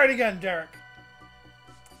 Try it again, Derek.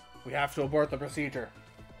 We have to abort the procedure.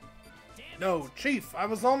 No, Chief, I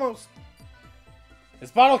was almost...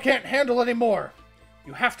 His bottle can't handle anymore.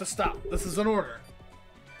 You have to stop. This is an order.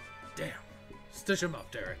 Damn. Stitch him up,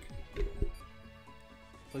 Derek.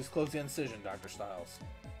 Please close the incision, Dr. Styles.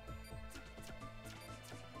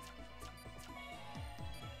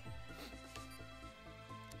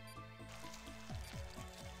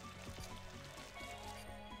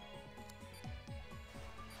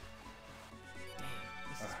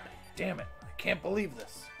 Damn it. I can't believe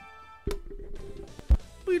this.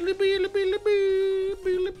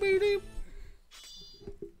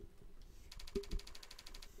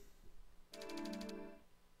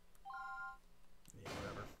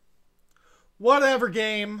 Whatever,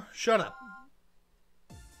 game. Shut up.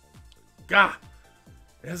 Gah!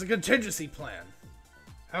 It has a contingency plan.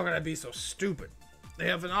 How could I be so stupid? They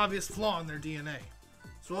have an obvious flaw in their DNA.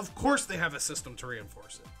 So of course they have a system to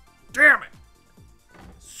reinforce it. Damn it!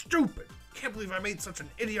 Stupid! Can't believe I made such an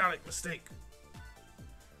idiotic mistake.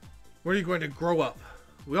 When are you going to grow up?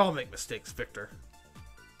 We all make mistakes, Victor.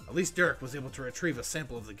 At least Derek was able to retrieve a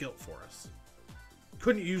sample of the guilt for us.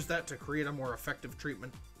 Couldn't you use that to create a more effective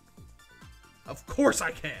treatment? Of course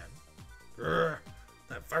I can! Grr,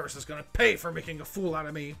 that virus is gonna pay for making a fool out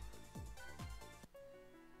of me.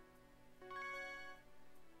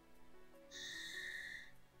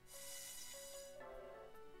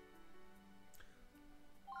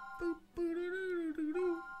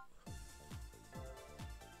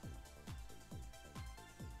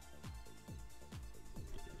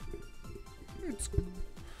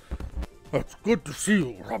 It's good to see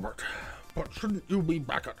you, Robert. But shouldn't you be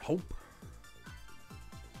back at Hope?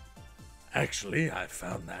 Actually, I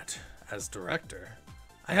found that, as director,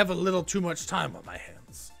 I have a little too much time on my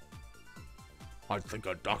hands. I think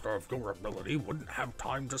a doctor of your ability wouldn't have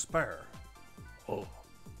time to spare. Oh,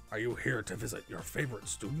 are you here to visit your favorite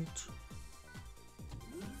student?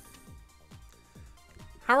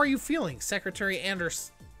 How are you feeling, Secretary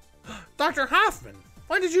Anders? Dr. Hoffman,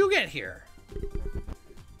 when did you get here?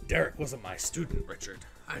 Derek wasn't my student, Richard.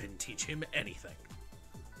 I didn't teach him anything.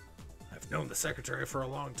 I've known the secretary for a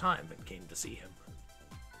long time and came to see him.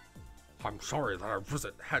 I'm sorry that our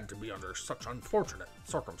visit had to be under such unfortunate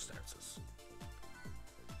circumstances.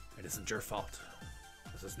 It isn't your fault.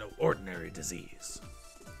 This is no ordinary disease.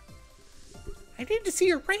 I need to see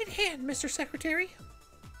your right hand, Mr. Secretary.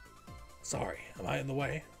 Sorry, am I in the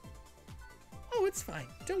way? Oh, it's fine.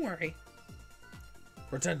 Don't worry.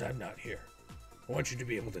 Pretend I'm not here. I want you to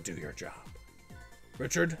be able to do your job.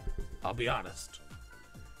 Richard, I'll be honest.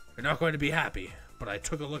 You're not going to be happy, but I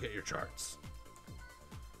took a look at your charts.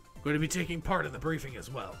 I'm going to be taking part in the briefing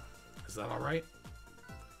as well. Is that alright?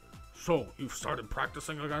 So, you've started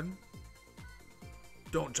practicing again?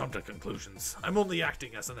 Don't jump to conclusions. I'm only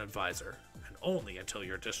acting as an advisor, and only until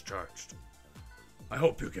you're discharged. I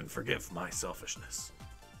hope you can forgive my selfishness.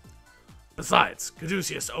 Besides,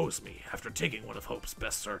 Caduceus owes me after taking one of Hope's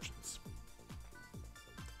best surgeons.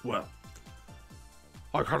 Well,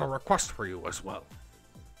 I got a request for you as well.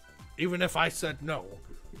 Even if I said no,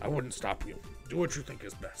 I wouldn't stop you. Do what you think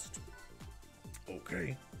is best.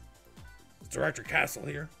 Okay. Is Director Castle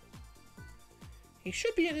here? He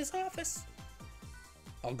should be in his office.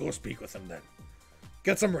 I'll go speak with him then.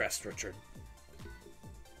 Get some rest, Richard.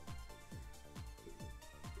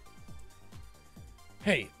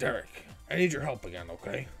 Hey, Derek. I need your help again,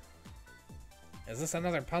 okay? Is this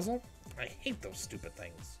another puzzle? I hate those stupid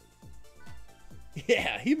things.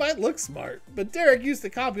 Yeah, he might look smart, but Derek used to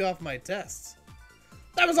copy off my tests.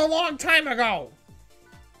 That was a long time ago!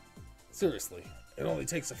 Seriously, it only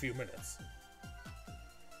takes a few minutes.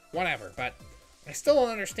 Whatever, but I still don't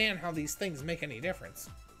understand how these things make any difference.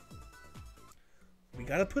 We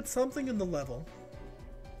gotta put something in the level.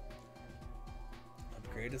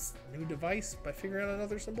 Upgrade his new device by figuring out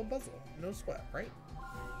another simple puzzle. No sweat, right?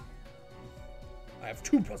 I have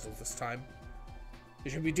 2 puzzles this time. They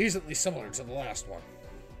should be decently similar to the last one.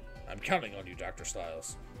 I'm counting on you, Dr.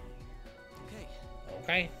 Styles. Okay,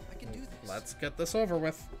 Okay, I can do this. let's get this over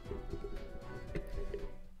with.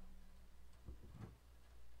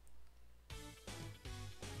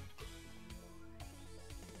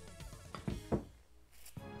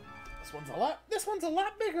 This one's a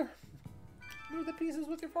lot bigger. Move the pieces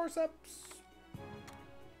with your forceps.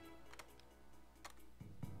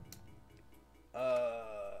 No,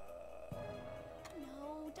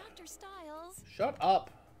 Dr. Styles. Shut up.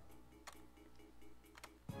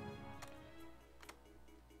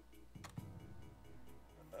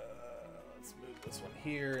 Let's move this one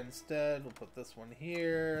here instead. We'll put this one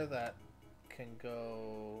here. That can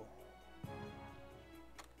go...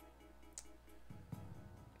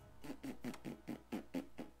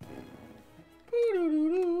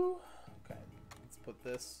 Boo-doo-doo-doo. Okay, let's put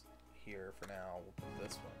this here for now. We'll put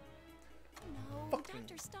this one. No, Fucking-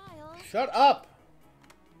 Dr. Styles. Shut up!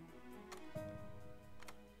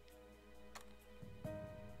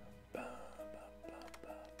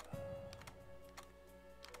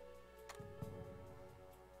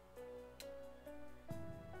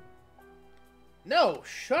 No,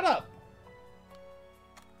 shut up!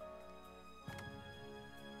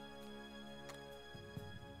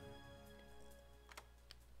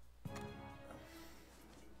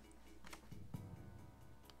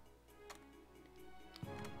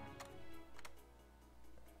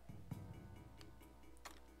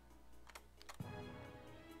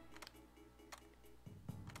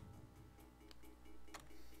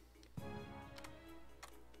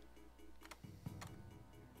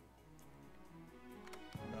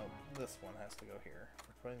 This one has to go here.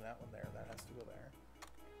 We're putting that one there. That has to go there.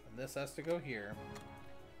 And this has to go here.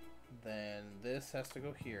 Then this has to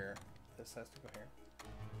go here. This has to go here.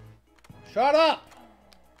 Shut up!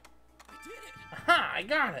 I did it! Aha! I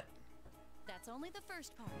got it! That's only the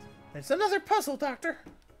first part. It's another puzzle, Doctor.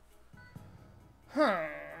 Huh.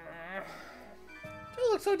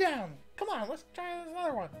 Don't look so down. Come on, let's try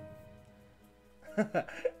another one.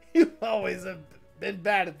 You always have been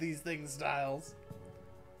bad at these things, Styles.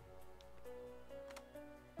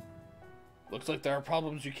 Looks like there are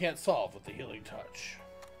problems you can't solve with the healing touch.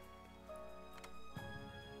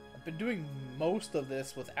 I've been doing most of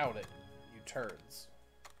this without it, you turds.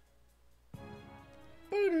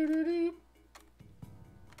 Boo-doo-doo-doo.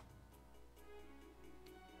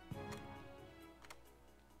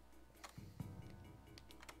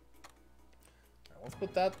 Let's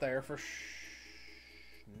put that there for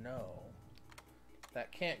no.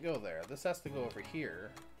 That can't go there. This has to go over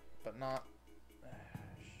here, but not...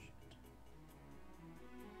 shit.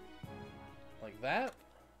 Like that.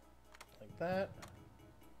 Like that.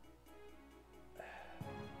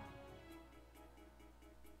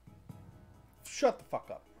 Shut the fuck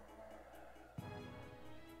up.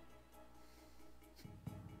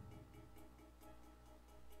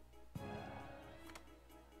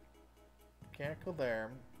 Can't go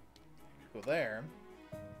there. Go there.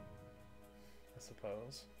 I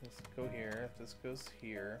suppose. Let's go here. This goes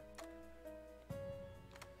here.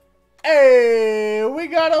 Hey, we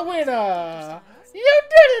got a winner! You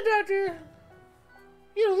did it, Doctor!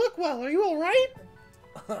 You don't look well. Are you alright?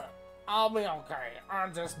 I'll be okay.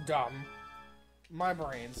 I'm just dumb. My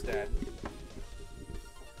brain's dead.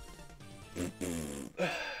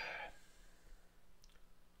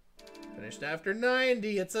 Finished after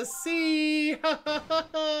 90. It's a C.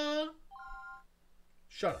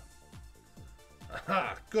 Shut up.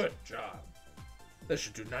 Aha, good job. This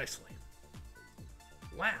should do nicely.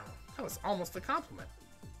 Wow, that was almost a compliment.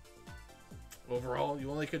 Overall,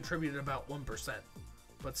 you only contributed about 1%.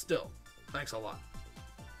 But still, thanks a lot.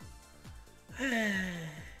 I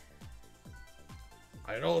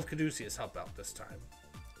had all of Caduceus help out this time.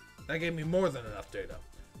 That gave me more than enough data.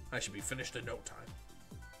 I should be finished in no time.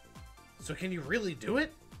 So can you really do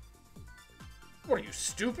it? What are you,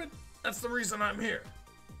 stupid? That's the reason I'm here.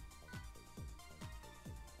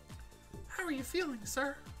 How are you feeling,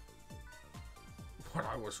 sir? When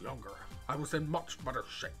I was younger, I was in much better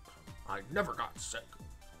shape. I never got sick.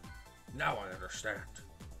 Now I understand.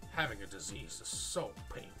 Having a disease is so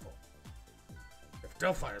painful. If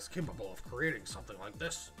Delphi is capable of creating something like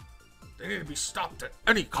this, they need to be stopped at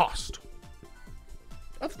any cost.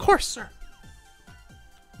 Of course, sir.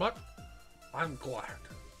 But I'm glad.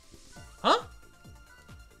 Huh?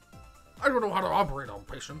 I don't know how to operate on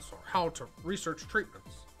patients or how to research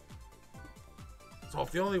treatments. So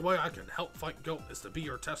if the only way I can help fight guilt is to be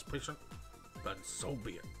your test patient, then so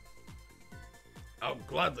be it. I'll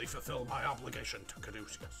gladly fulfill my obligation to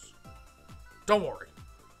Caduceus. Don't worry.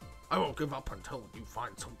 I won't give up until you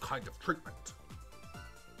find some kind of treatment.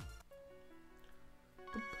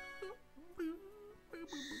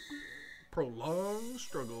 Prolonged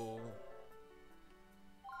struggle.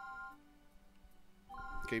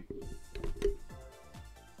 Okay.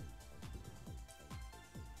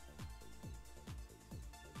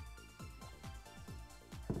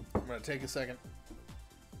 I'm gonna take a second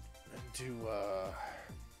and do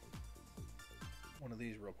one of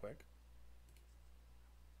these real quick.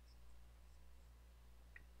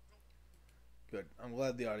 Good. I'm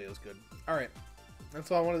glad the audio is good. Alright. That's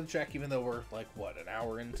all I wanted to check, even though we're, like, what, an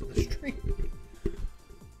hour into the stream?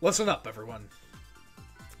 Listen up, everyone.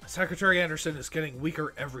 Secretary Anderson is getting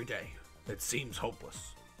weaker every day. It seems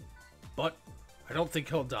hopeless. But I don't think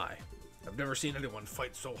he'll die. I've never seen anyone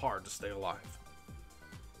fight so hard to stay alive.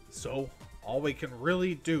 So, all we can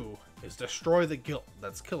really do is destroy the guilt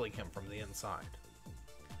that's killing him from the inside.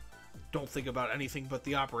 Don't think about anything but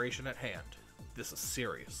the operation at hand. This is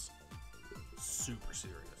serious. Super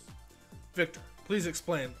serious. Victor, please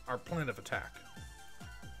explain our plan of attack.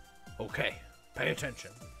 Okay, pay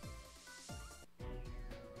attention.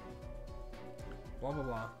 Blah, blah,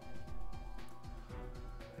 blah.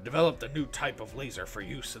 I developed a new type of laser for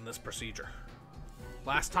use in this procedure.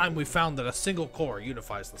 Last time we found that a single core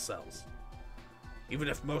unifies the cells. Even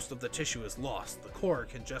if most of the tissue is lost, the core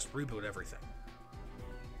can just reboot everything.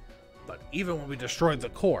 But even when we destroyed the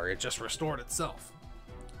core, it just restored itself.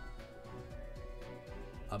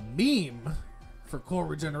 A meme for core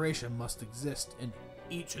regeneration must exist in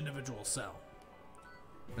each individual cell.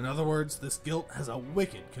 In other words, this guilt has a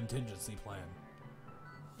wicked contingency plan.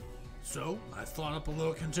 So, I thought up a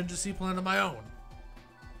little contingency plan of my own.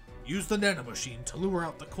 Use the nanomachine to lure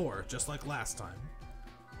out the core, just like last time.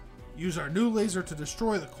 Use our new laser to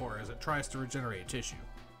destroy the core as it tries to regenerate tissue.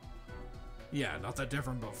 Yeah, not that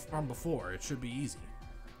different from before. It should be easy.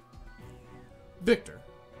 Victor,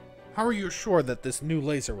 how are you sure that this new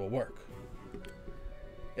laser will work?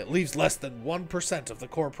 It leaves less than 1% of the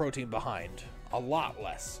core protein behind. A lot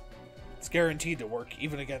less. It's guaranteed to work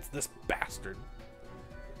even against this bastard.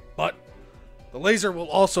 But the laser will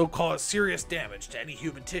also cause serious damage to any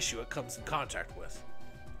human tissue it comes in contact with.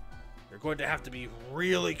 You're going to have to be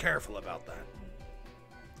really careful about that.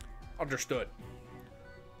 Understood.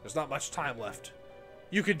 There's not much time left.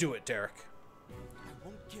 You can do it, Derek. I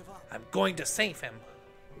won't give up. I'm going to save him.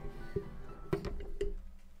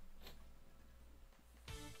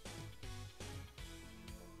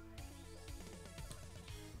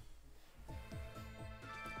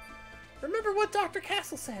 Remember what Dr.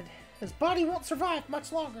 Castle said. His body won't survive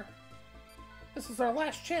much longer. This is our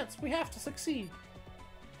last chance. We have to succeed.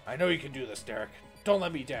 I know you can do this, Derek. Don't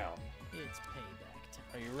let me down. It's payback time.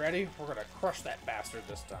 Are you ready? We're gonna crush that bastard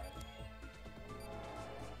this time.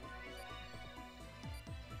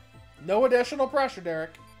 No additional pressure,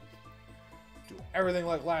 Derek. Do everything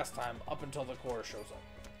like last time up until the core shows up.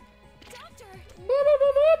 Doctor!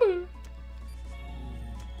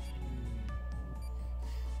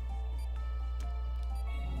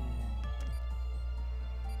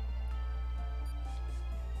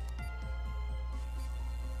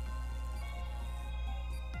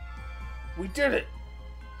 We did it!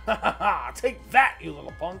 Ha ha ha! Take that, you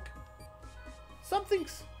little punk!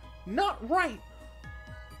 Something's not right.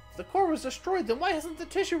 If the core was destroyed, then why hasn't the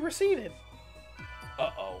tissue receded?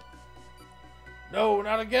 Uh-oh. No,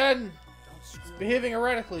 not again! Don't screw It's behaving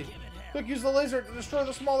erratically. Give it hell. Quick, use the laser to destroy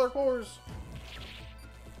the smaller cores.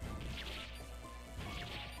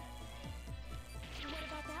 What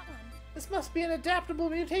about that one? This must be an adaptable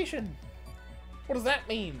mutation. What does that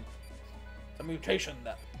mean? It's a mutation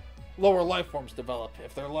that lower life forms develop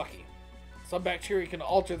if they're lucky. Some bacteria can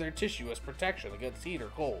alter their tissue as protection against heat or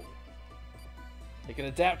cold. They can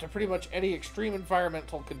adapt to pretty much any extreme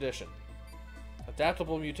environmental condition.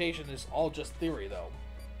 Adaptable mutation is all just theory, though.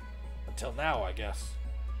 Until now, I guess.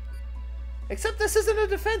 Except this isn't a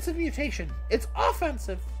defensive mutation. It's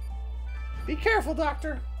offensive. Be careful,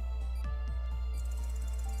 Doctor.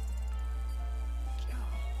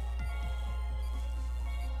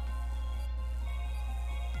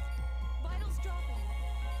 Vitals dropping.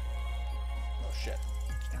 Oh, shit.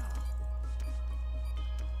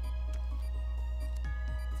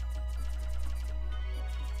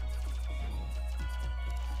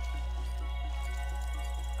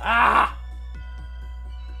 Ah!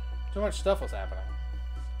 Too much stuff was happening.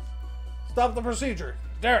 Stop the procedure.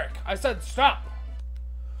 Derek, I said stop!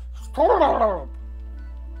 And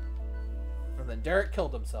then Derek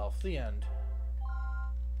killed himself. The end.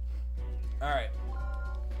 Alright.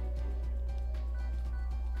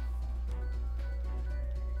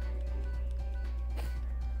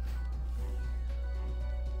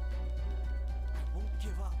 I won't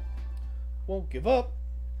give up. Won't give up.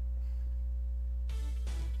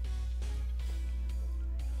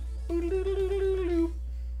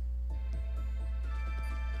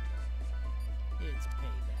 It's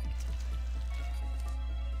payback time.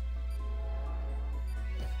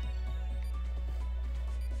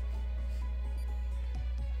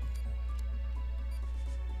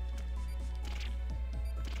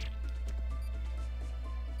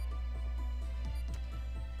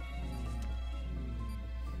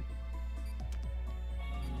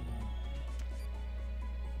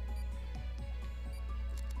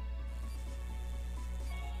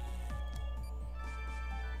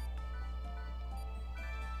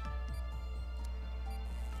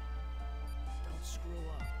 Don't screw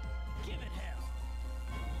up. Give it hell.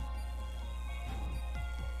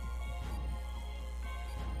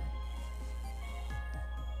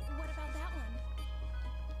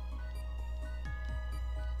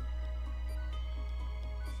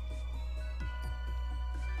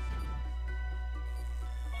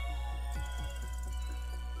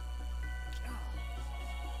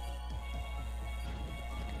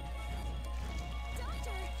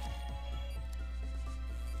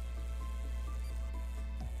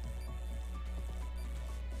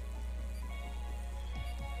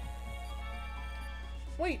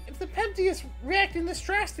 Wait, if the Penty is reacting this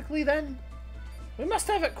drastically, then we must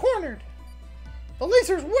have it cornered. The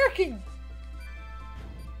laser's working!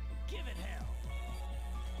 Give it hell.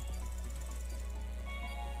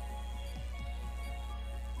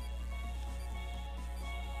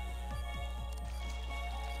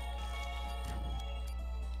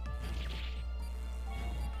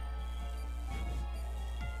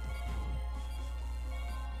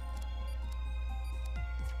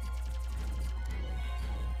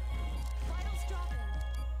 Vitals dropping.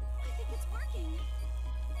 I think it's working.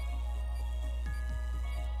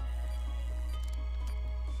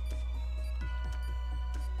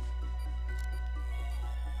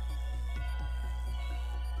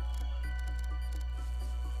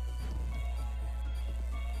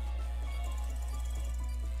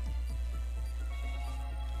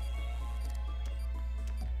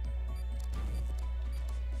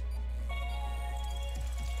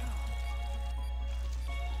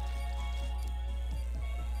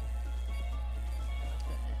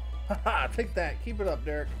 Haha, take that. Keep it up,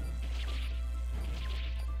 Derek.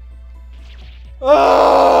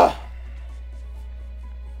 Ah!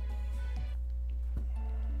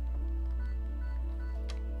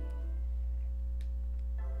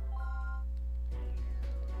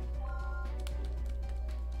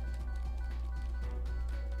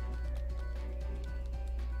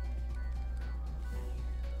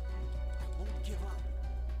 I won't give up.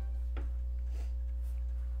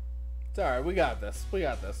 It's alright, we got this. We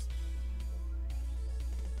got this.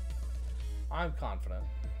 I'm confident.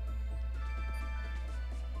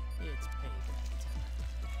 It's payback time.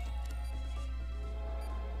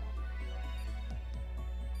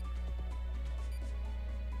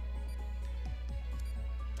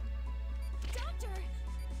 Doctor!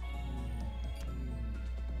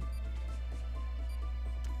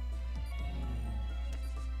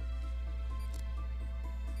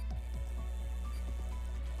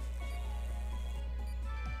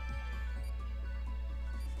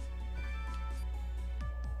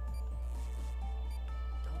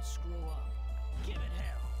 Don't screw up. Give it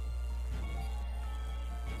hell.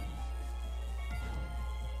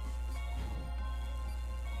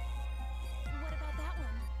 What about that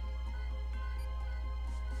one?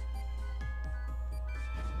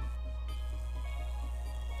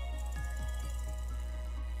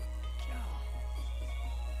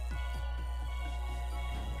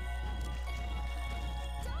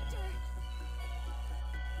 Doctor!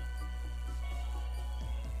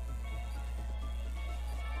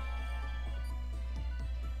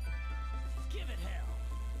 Give it hell.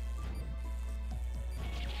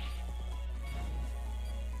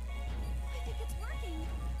 I think it's working.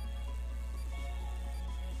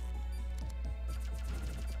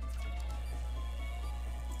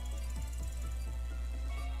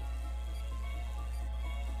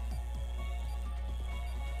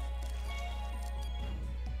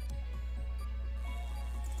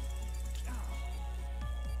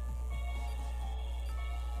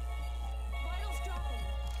 Vitals dropping.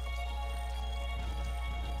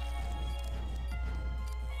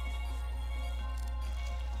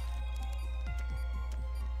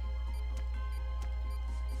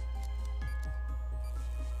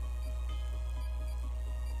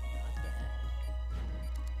 Not bad.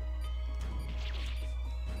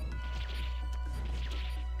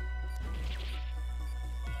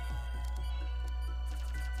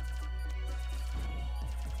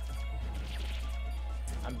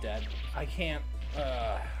 I'm dead. I can't.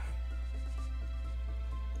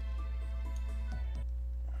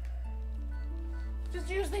 Just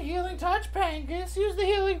use the healing touch, Pangas. Use the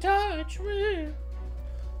healing touch.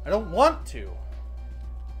 I don't want to.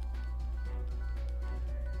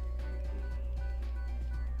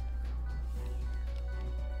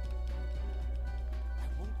 I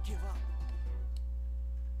won't give up.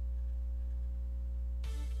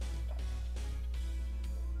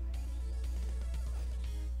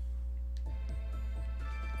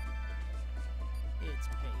 It's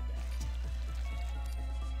payback time.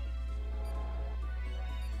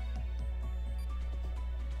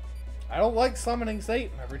 I don't like summoning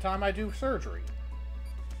Satan every time I do surgery.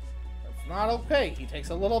 That's not okay. He takes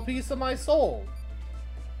a little piece of my soul.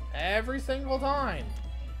 Every single time.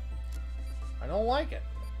 I don't like it.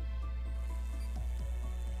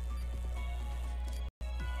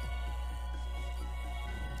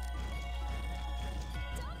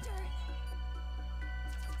 Doctor!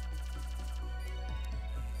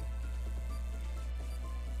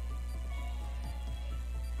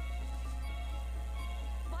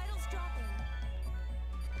 Vitals dropping.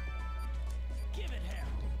 Give it hell.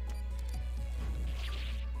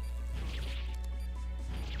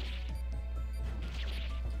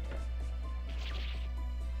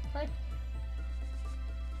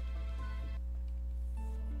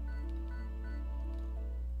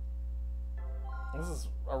 This is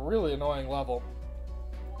a really annoying level.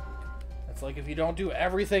 It's like if you don't do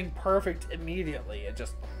everything perfect immediately, it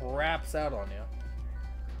just craps out on you.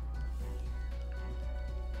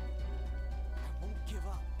 I won't give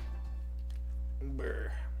up.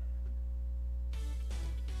 Brr.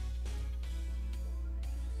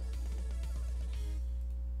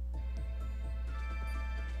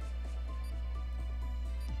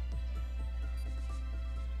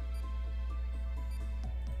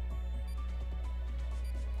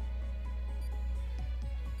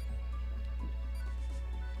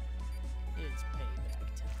 It's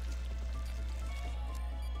payback time.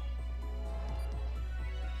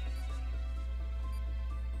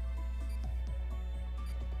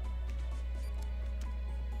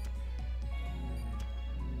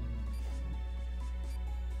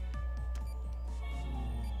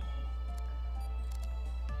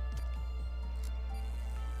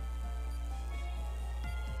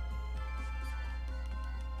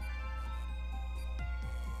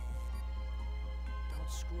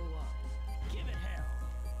 Don't screw up. Give it hell.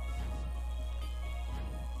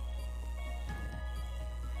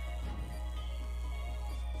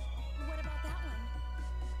 What about that one?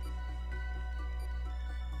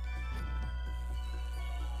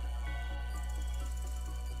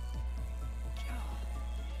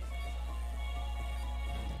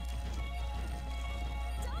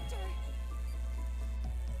 Doctor!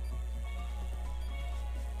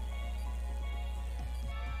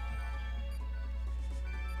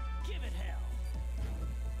 Give it hell.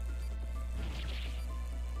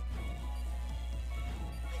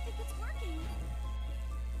 I think it's working.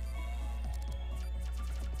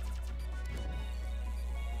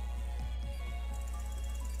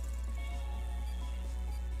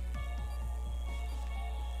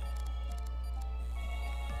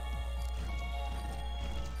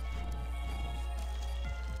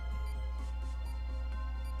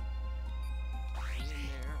 Hang in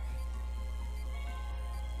there.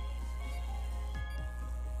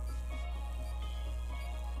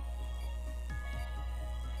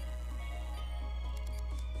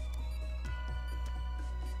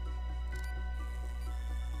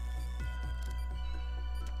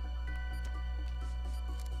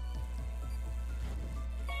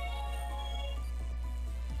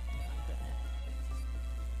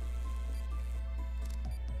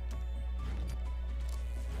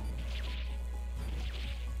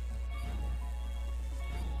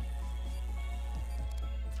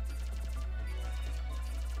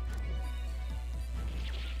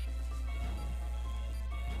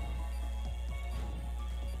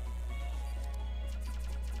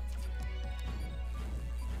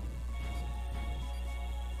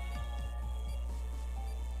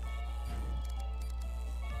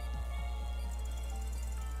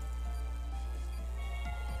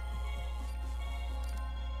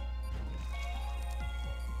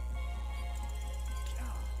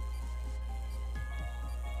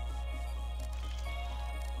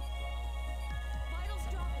 Vitals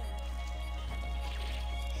dropping.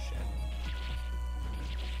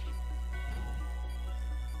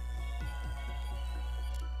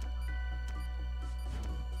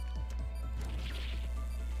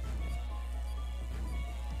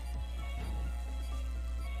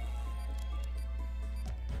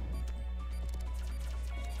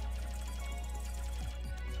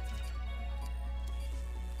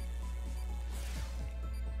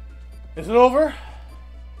 Is it over?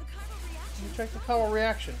 The chiral reaction. Let me check the chiral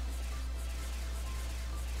reaction.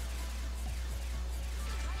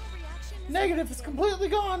 Chiral reaction is Negative, it's active. completely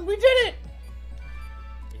gone. We did it!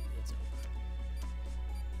 It's over.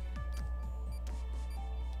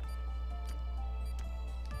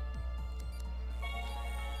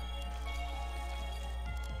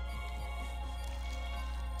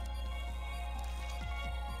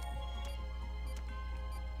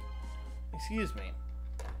 Excuse me.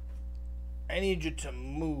 I need you to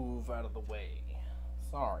move out of the way.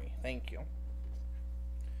 Sorry, thank you.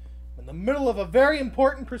 I'm in the middle of a very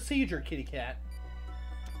important procedure, kitty cat.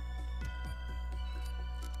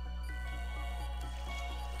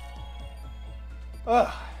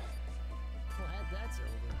 Ugh. Glad that's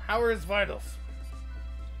over. How are his vitals?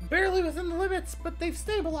 Barely within the limits, but they've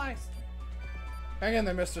stabilized. Hang in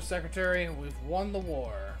there, Mr. Secretary. We've won the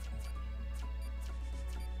war.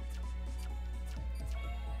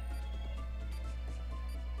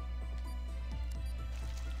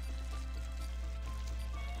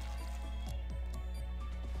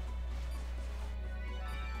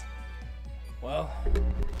 Well,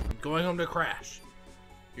 I'm going home to crash.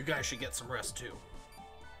 You guys should get some rest too.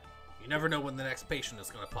 You never know when the next patient is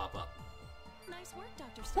gonna pop up. Nice work,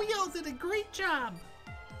 Dr. Stone. We all did a great job.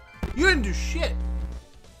 You didn't do shit.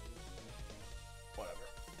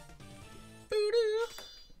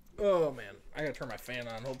 Oh man, I gotta turn my fan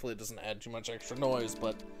on. Hopefully it doesn't add too much extra noise,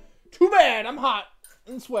 but too bad, I'm hot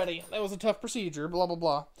and sweaty. That was a tough procedure, blah blah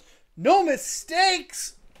blah. No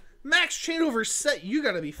mistakes! Max chain over set, you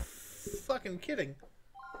gotta be fucking kidding.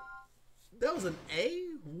 That was an A?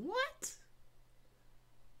 What?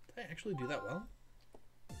 Did I actually do that well?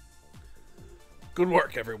 Good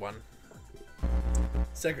work, everyone.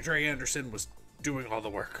 Secretary Anderson was doing all the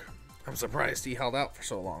work. I'm surprised he held out for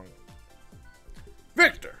so long.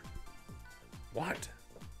 Victor! What?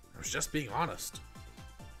 I was just being honest.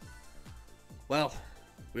 Well,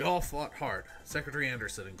 we all fought hard, Secretary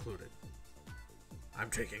Anderson included. I'm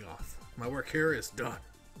taking off. My work here is done.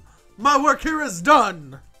 My work here is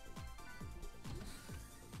done!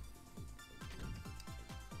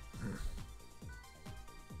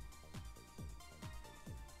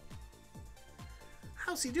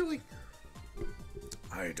 How's he doing?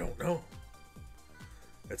 I don't know.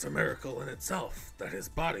 It's a miracle in itself that his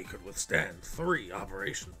body could withstand 3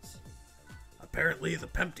 operations. Apparently, the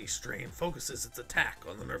Pempty strain focuses its attack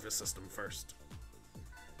on the nervous system first.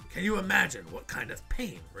 Can you imagine what kind of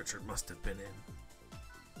pain Richard must have been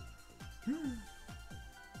in?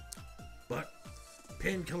 But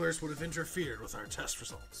painkillers would have interfered with our test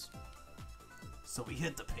results. So he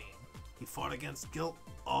hid the pain. He fought against guilt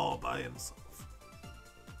all by himself.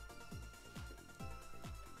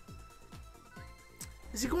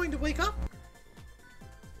 Is he going to wake up?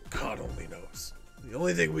 God only knows. The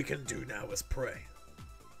only thing we can do now is pray.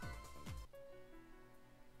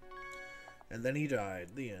 And then he died.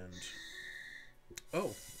 The end.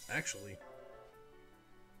 Oh, actually.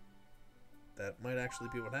 That might actually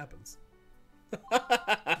be what happens.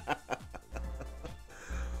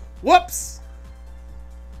 Whoops!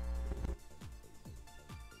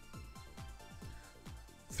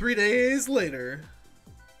 Three days later.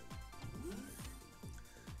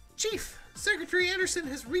 Chief, Secretary Anderson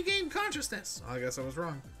has regained consciousness. I guess I was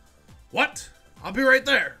wrong. What? I'll be right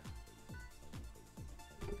there.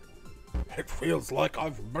 It feels like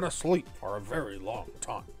I've been asleep for a very long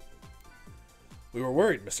time. We were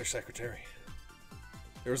worried, Mr. Secretary.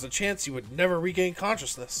 There was a chance you would never regain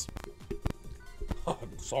consciousness.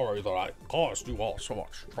 I'm sorry that I caused you all so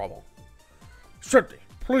much trouble. Sydney,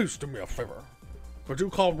 please do me a favor. Could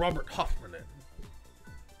you call Robert Hoffman in?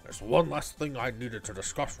 There's one last thing I needed to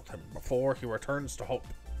discuss with him before he returns to Hope.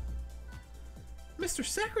 Mr.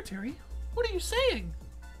 Secretary, what are you saying?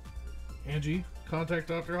 Angie, contact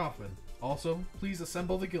Dr. Hoffman. Also, please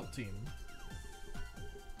assemble the guilt team.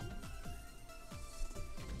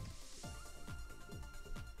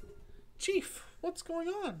 Chief, what's going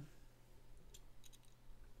on?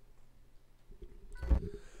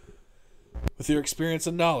 With your experience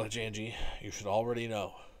and knowledge, Angie, you should already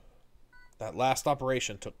know. That last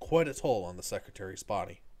operation took quite a toll on the Secretary's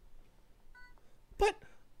body. But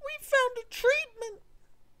we found a treatment!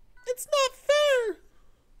 It's not fair!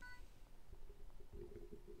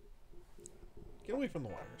 Get away from the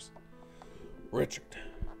wires. Richard,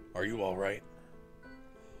 are you alright?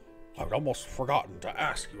 I'd almost forgotten to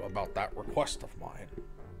ask you about that request of mine.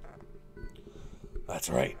 That's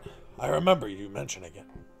right. I remember you mentioning it.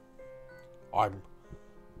 I'm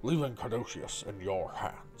leaving Caduceus in your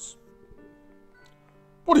hands.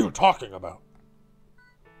 What are you talking about?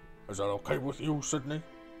 Is that okay with you, Sydney?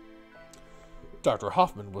 Dr.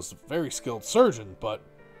 Hoffman was a very skilled surgeon, but...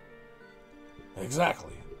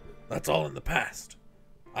 Exactly. That's all in the past.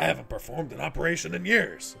 I haven't performed an operation in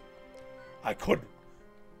years. I couldn't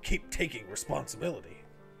keep taking responsibility.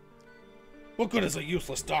 What good is a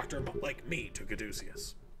useless doctor like me to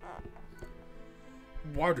Caduceus?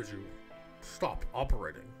 Why did you stop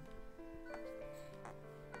operating?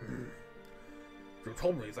 You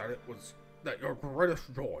told me that your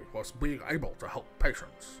greatest joy was being able to help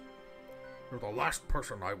patients. You're the last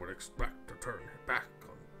person I would expect to turn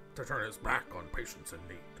his back on patients in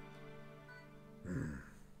need.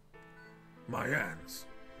 My hands,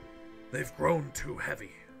 they've grown too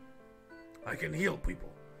heavy. I can heal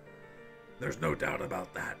people. There's no doubt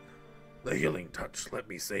about that. The healing touch let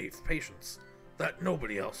me save patients that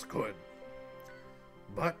nobody else could.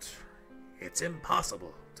 But it's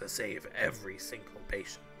impossible to save every single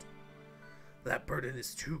patient. That burden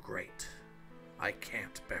is too great. I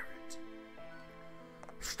can't bear it.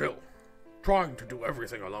 Still, trying to do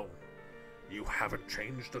everything alone, you haven't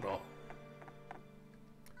changed at all.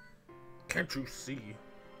 Can't you see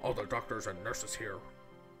all the doctors and nurses here,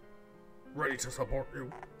 ready to support you?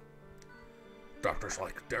 Doctors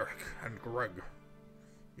like Derek and Greg.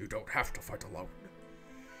 You don't have to fight alone.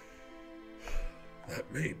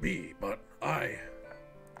 That may be, but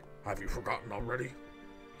have you forgotten already?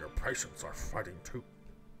 Your patients are fighting too.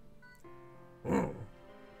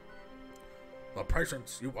 The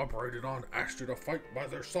patients you operated on asked you to fight by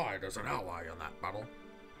their side as an ally in that battle,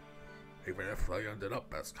 even if they ended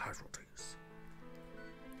up as casualties.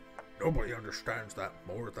 Nobody understands that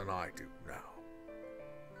more than I do now.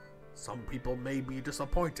 Some people may be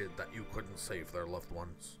disappointed that you couldn't save their loved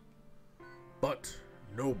ones, but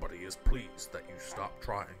nobody is pleased that you stopped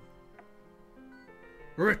trying.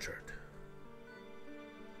 Richard,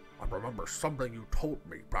 I remember something you told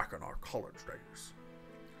me back in our college days.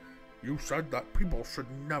 You said that people should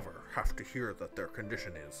never have to hear that their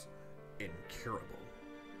condition is incurable.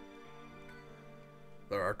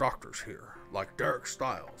 There are doctors here, like Derek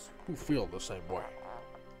Stiles, who feel the same way.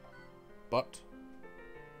 But,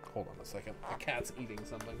 hold on a second, the cat's eating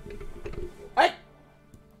something. Hey!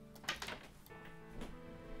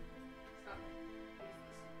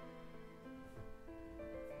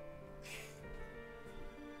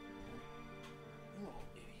 You little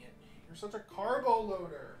idiot. You're such a carbo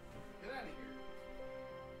loader. Get out of here.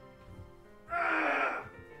 Ah!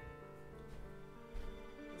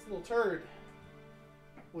 This little turd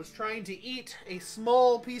was trying to eat a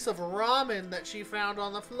small piece of ramen that she found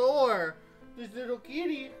on the floor. This little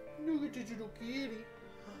kitty. Look at this little kitty.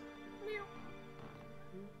 Meow.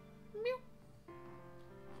 Meow.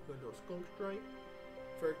 Got a little skunk stripe.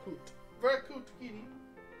 Very cute. Very cute kitty.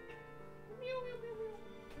 Meow, meow, meow, meow.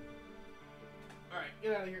 Alright,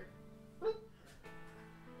 get out of here.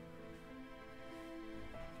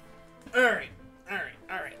 Alright.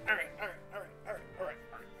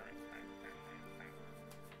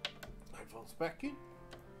 Headphones back in.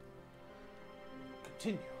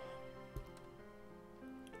 Continue.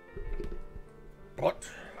 But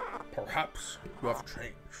perhaps you have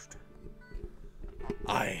changed.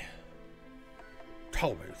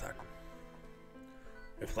 Tell me then.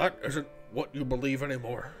 If that isn't what you believe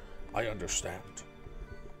anymore, I understand.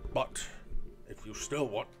 But if you still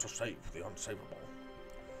want to save the unsavable,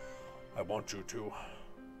 I want you to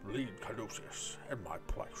lead Caduceus in my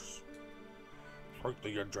place. Treat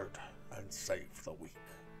the injured and save the weak.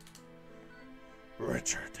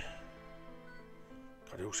 Richard,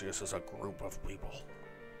 Caduceus is a group of people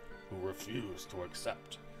who refuse to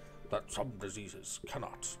accept that some diseases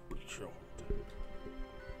cannot be cured.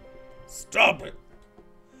 Stop it!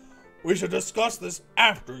 We should discuss this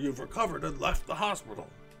after you've recovered and left the hospital.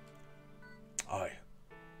 I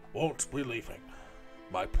won't be leaving.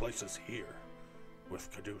 My place is here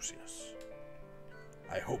with Caduceus.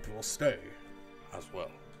 I hope you'll stay as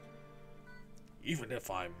well, even if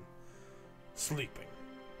I'm sleeping.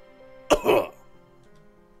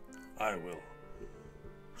 I will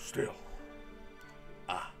still.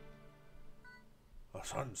 The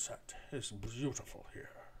sunset is beautiful here.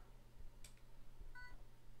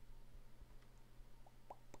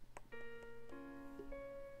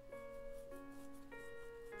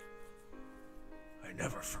 I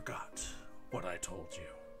never forgot what I told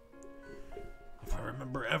you. If I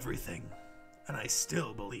remember everything, and I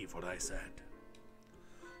still believe what I said,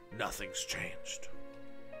 nothing's changed.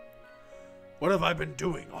 What have I been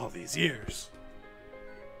doing all these years?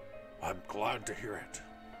 I'm glad to hear it.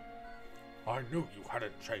 I knew you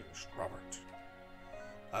hadn't changed, Robert.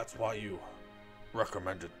 That's why you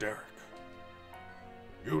recommended Derek.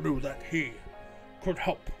 You knew that he could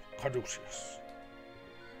help Caduceus.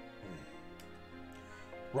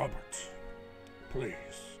 Robert, please,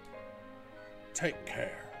 take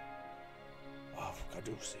care of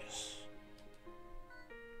Caduceus.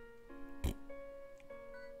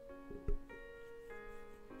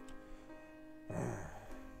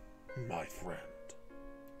 My friend,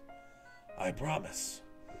 I promise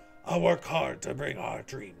I'll work hard to bring our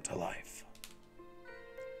dream to life.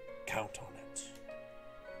 Count on it.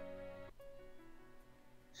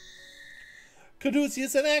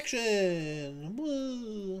 Caduceus in action!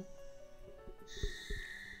 Woo.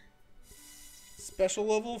 Special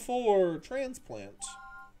level 4 transplant.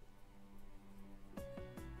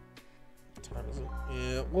 What time is it?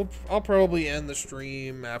 Yeah, I'll probably end the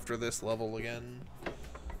stream after this level again.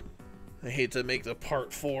 I hate to make the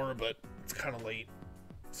part 4, but it's kind of late.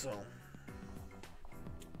 So,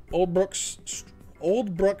 Old Brooks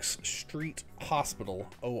Street Hospital,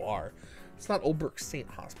 OR. It's not Old Brook State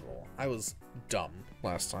Hospital. I was dumb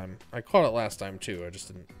last time. I caught it last time too. I just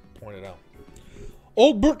didn't point it out.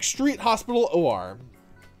 Old Brook Street Hospital, OR.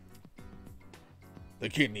 The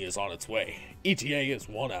kidney is on its way. ETA is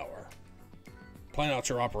 1 hour. Plan out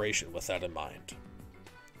your operation with that in mind.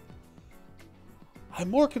 I'm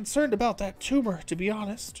more concerned about that tumor, to be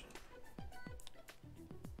honest.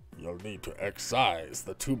 You'll need to excise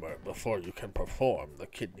the tumor before you can perform the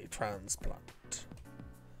kidney transplant.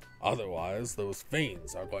 Otherwise, those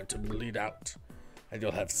veins are going to bleed out, and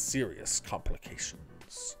you'll have serious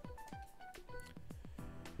complications.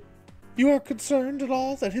 You are concerned at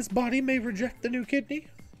all that his body may reject the new kidney?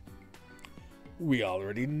 We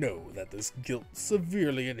already know that this guilt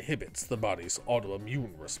severely inhibits the body's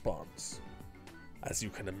autoimmune response. As you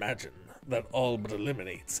can imagine, that all but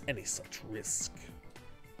eliminates any such risk.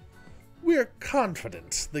 We are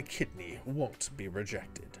confident the kidney won't be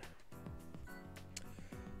rejected.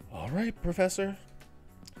 All right, Professor.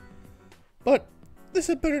 But this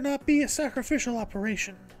had better not be a sacrificial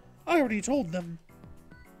operation. I already told them.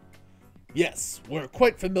 Yes, we're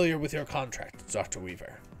quite familiar with your contract, Dr.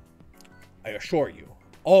 Weaver. I assure you,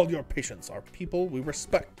 all your patients are people we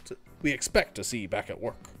expect to see back at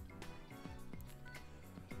work.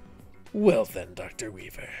 Well then, Dr.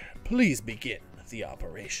 Weaver, please begin the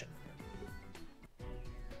operation.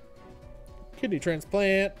 Kidney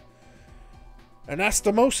transplant.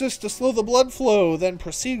 Anastomosis to slow the blood flow, then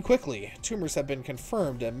proceed quickly. Tumors have been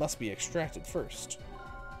confirmed and must be extracted first.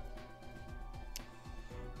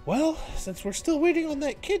 Well, since we're still waiting on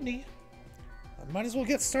that kidney, I might as well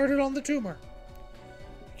get started on the tumor.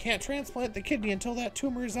 We can't transplant the kidney until that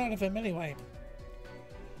tumor is out of him anyway.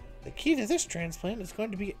 The key to this transplant is going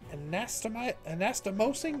to be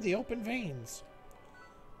anastomosing the open veins.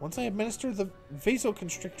 Once I administer the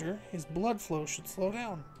vasoconstrictor, his blood flow should slow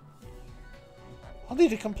down. I'll need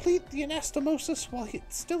to complete the anastomosis while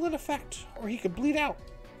it's still in effect, or he could bleed out.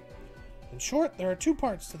 In short, there are two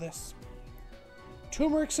parts to this.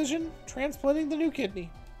 Tumor excision, transplanting the new kidney.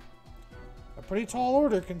 A pretty tall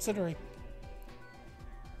order, considering.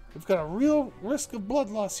 We've got a real risk of blood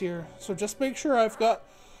loss here, so just make sure I've got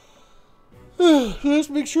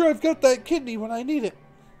that kidney when I need it.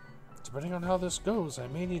 Depending on how this goes, I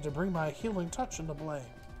may need to bring my healing touch into play.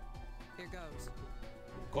 Here goes.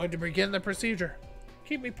 Going to begin the procedure.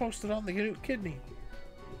 Keep me posted on the new kidney.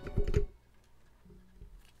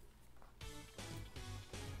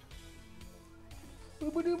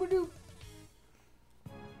 Boop-a-doop-a-doop.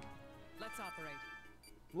 Let's operate.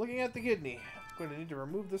 Looking at the kidney. I'm going to need to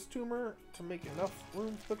remove this tumor to make enough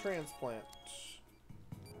room for the transplant.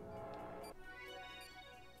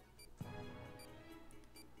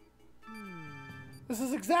 This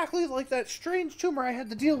is exactly like that strange tumor I had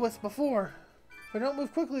to deal with before. If I don't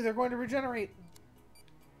move quickly, they're going to regenerate.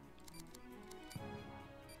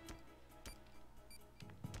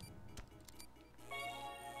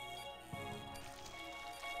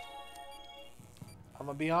 I'm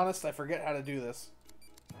gonna be honest, I forget how to do this.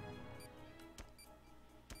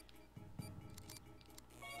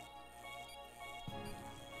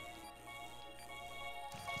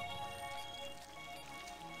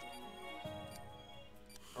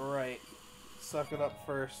 Alright, suck it up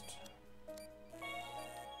first.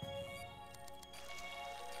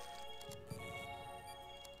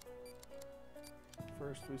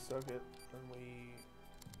 First we suck it, then we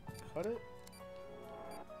cut it.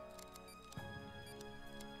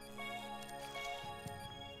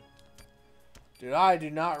 Dude, I do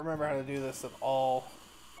not remember how to do this at all.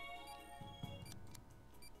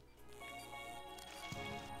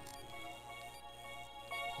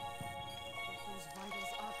 Those vitals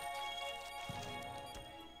up.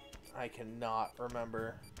 I cannot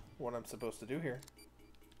remember what I'm supposed to do here.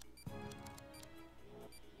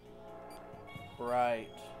 Right.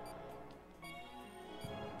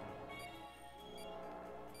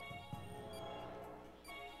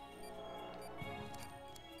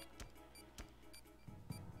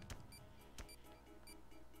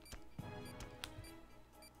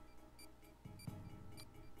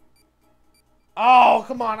 Oh,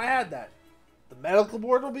 come on, I had that. The medical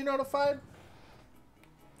board will be notified?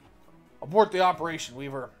 Abort the operation,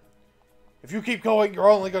 Weaver. If you keep going, you're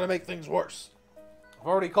only going to make things worse. I've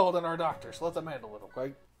already called in our doctor, so let them handle it,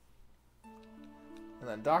 okay? And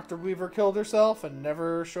then Dr. Weaver killed herself and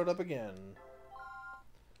never showed up again.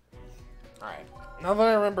 Alright, now that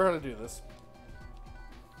I remember how to do this.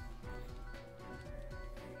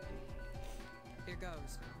 Here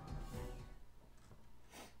goes.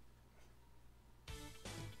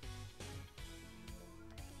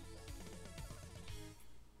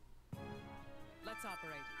 Let's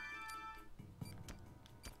operate.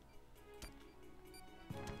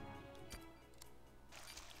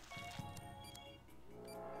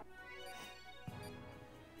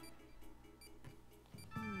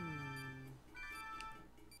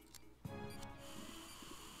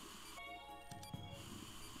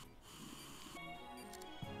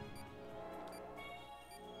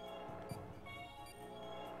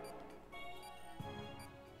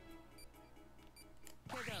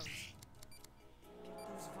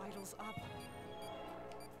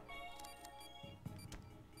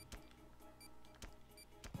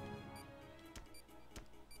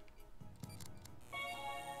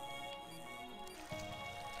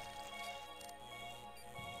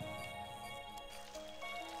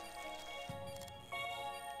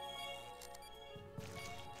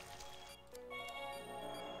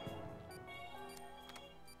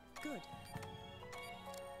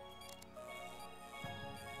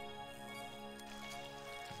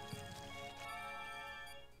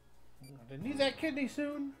 Gonna need that kidney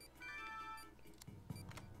soon.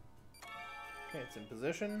 Okay, it's in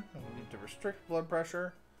position. I need to restrict blood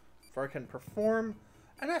pressure before I can perform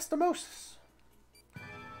anastomosis.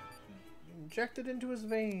 Inject it into his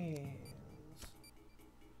veins.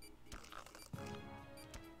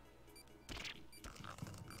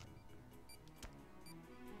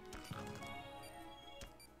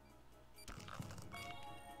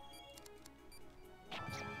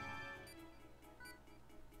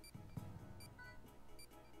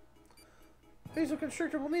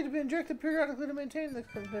 Vasoconstrictor will need to be injected periodically to maintain this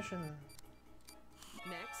condition.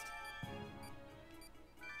 Next.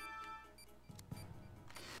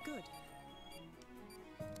 Good.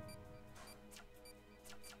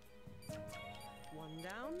 One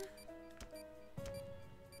down.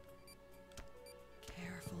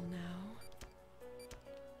 Careful now.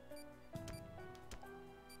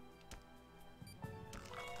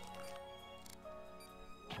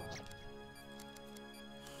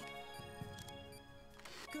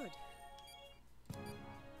 Good.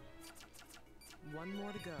 One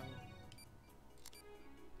more to go.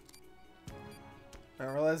 I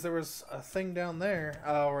realized there was a thing down there.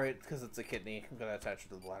 Oh, right, because it's a kidney. I'm gonna attach it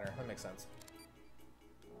to the bladder. That makes sense.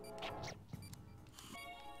 Oh,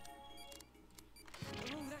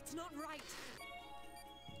 that's not right.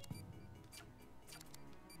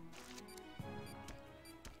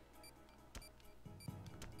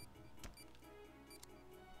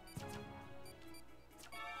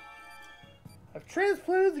 I've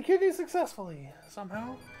transplanted the kidney successfully,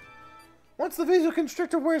 somehow. Once the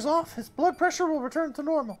vasoconstrictor wears off, his blood pressure will return to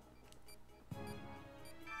normal.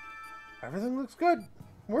 Everything looks good.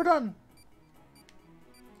 We're done.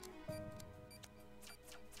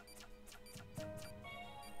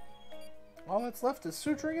 All that's left is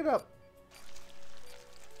suturing it up.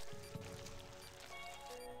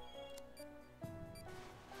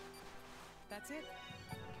 That's it.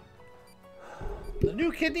 The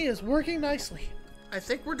new kidney is working nicely. I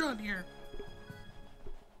think we're done here.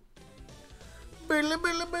 There we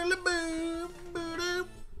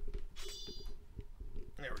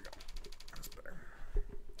go. That's better.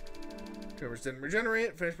 Tumors didn't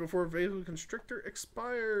regenerate. Finished before vasoconstrictor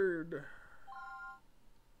expired.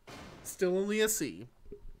 Still only a C.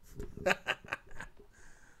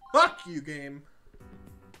 Fuck you, game.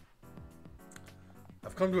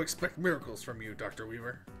 I've come to expect miracles from you, Dr.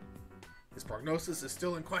 Weaver. His prognosis is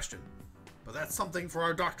still in question, but that's something for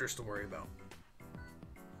our doctors to worry about.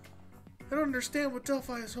 I don't understand what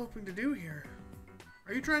Delphi is hoping to do here.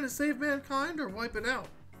 Are you trying to save mankind or wipe it out?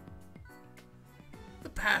 The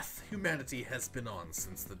path humanity has been on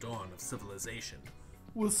since the dawn of civilization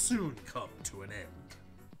will soon come to an end.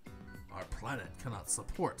 Our planet cannot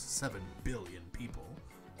support 7 billion people,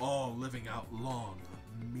 all living out long,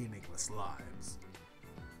 meaningless lives.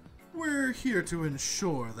 We're here to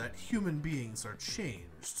ensure that human beings are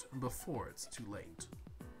changed before it's too late.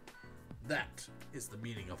 That is the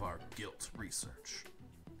meaning of our guilt research.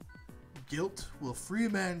 Guilt will free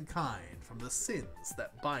mankind from the sins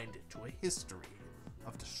that bind it to a history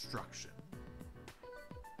of destruction.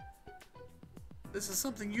 This is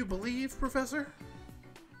something you believe, Professor?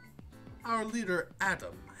 Our leader,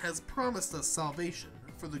 Adam, has promised us salvation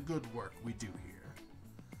for the good work we do here.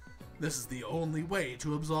 This is the only way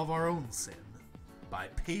to absolve our own sin, by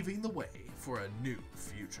paving the way for a new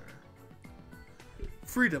future.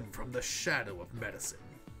 Freedom from the shadow of medicine.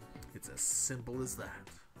 It's as simple as that.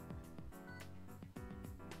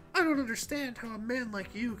 I don't understand how a man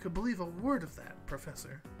like you could believe a word of that,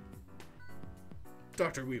 Professor.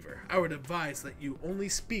 Dr. Weaver, I would advise that you only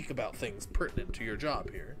speak about things pertinent to your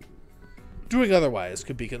job here. Doing otherwise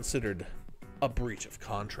could be considered a breach of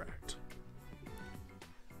contract.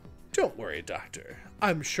 Don't worry, Doctor.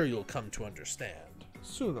 I'm sure you'll come to understand,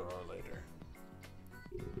 sooner or later.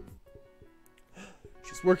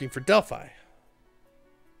 She's working for Delphi.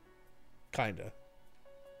 Kinda.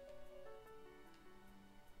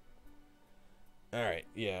 Alright,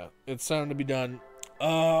 yeah. It's time to be done.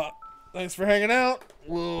 Thanks for hanging out.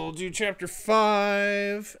 We'll do chapter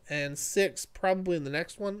 5 and 6 probably in the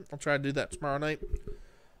next one. I'll try to do that tomorrow night.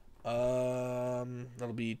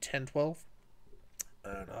 That'll be 10-12.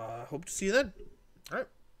 And I hope to see you then. Alright.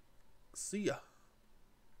 See ya.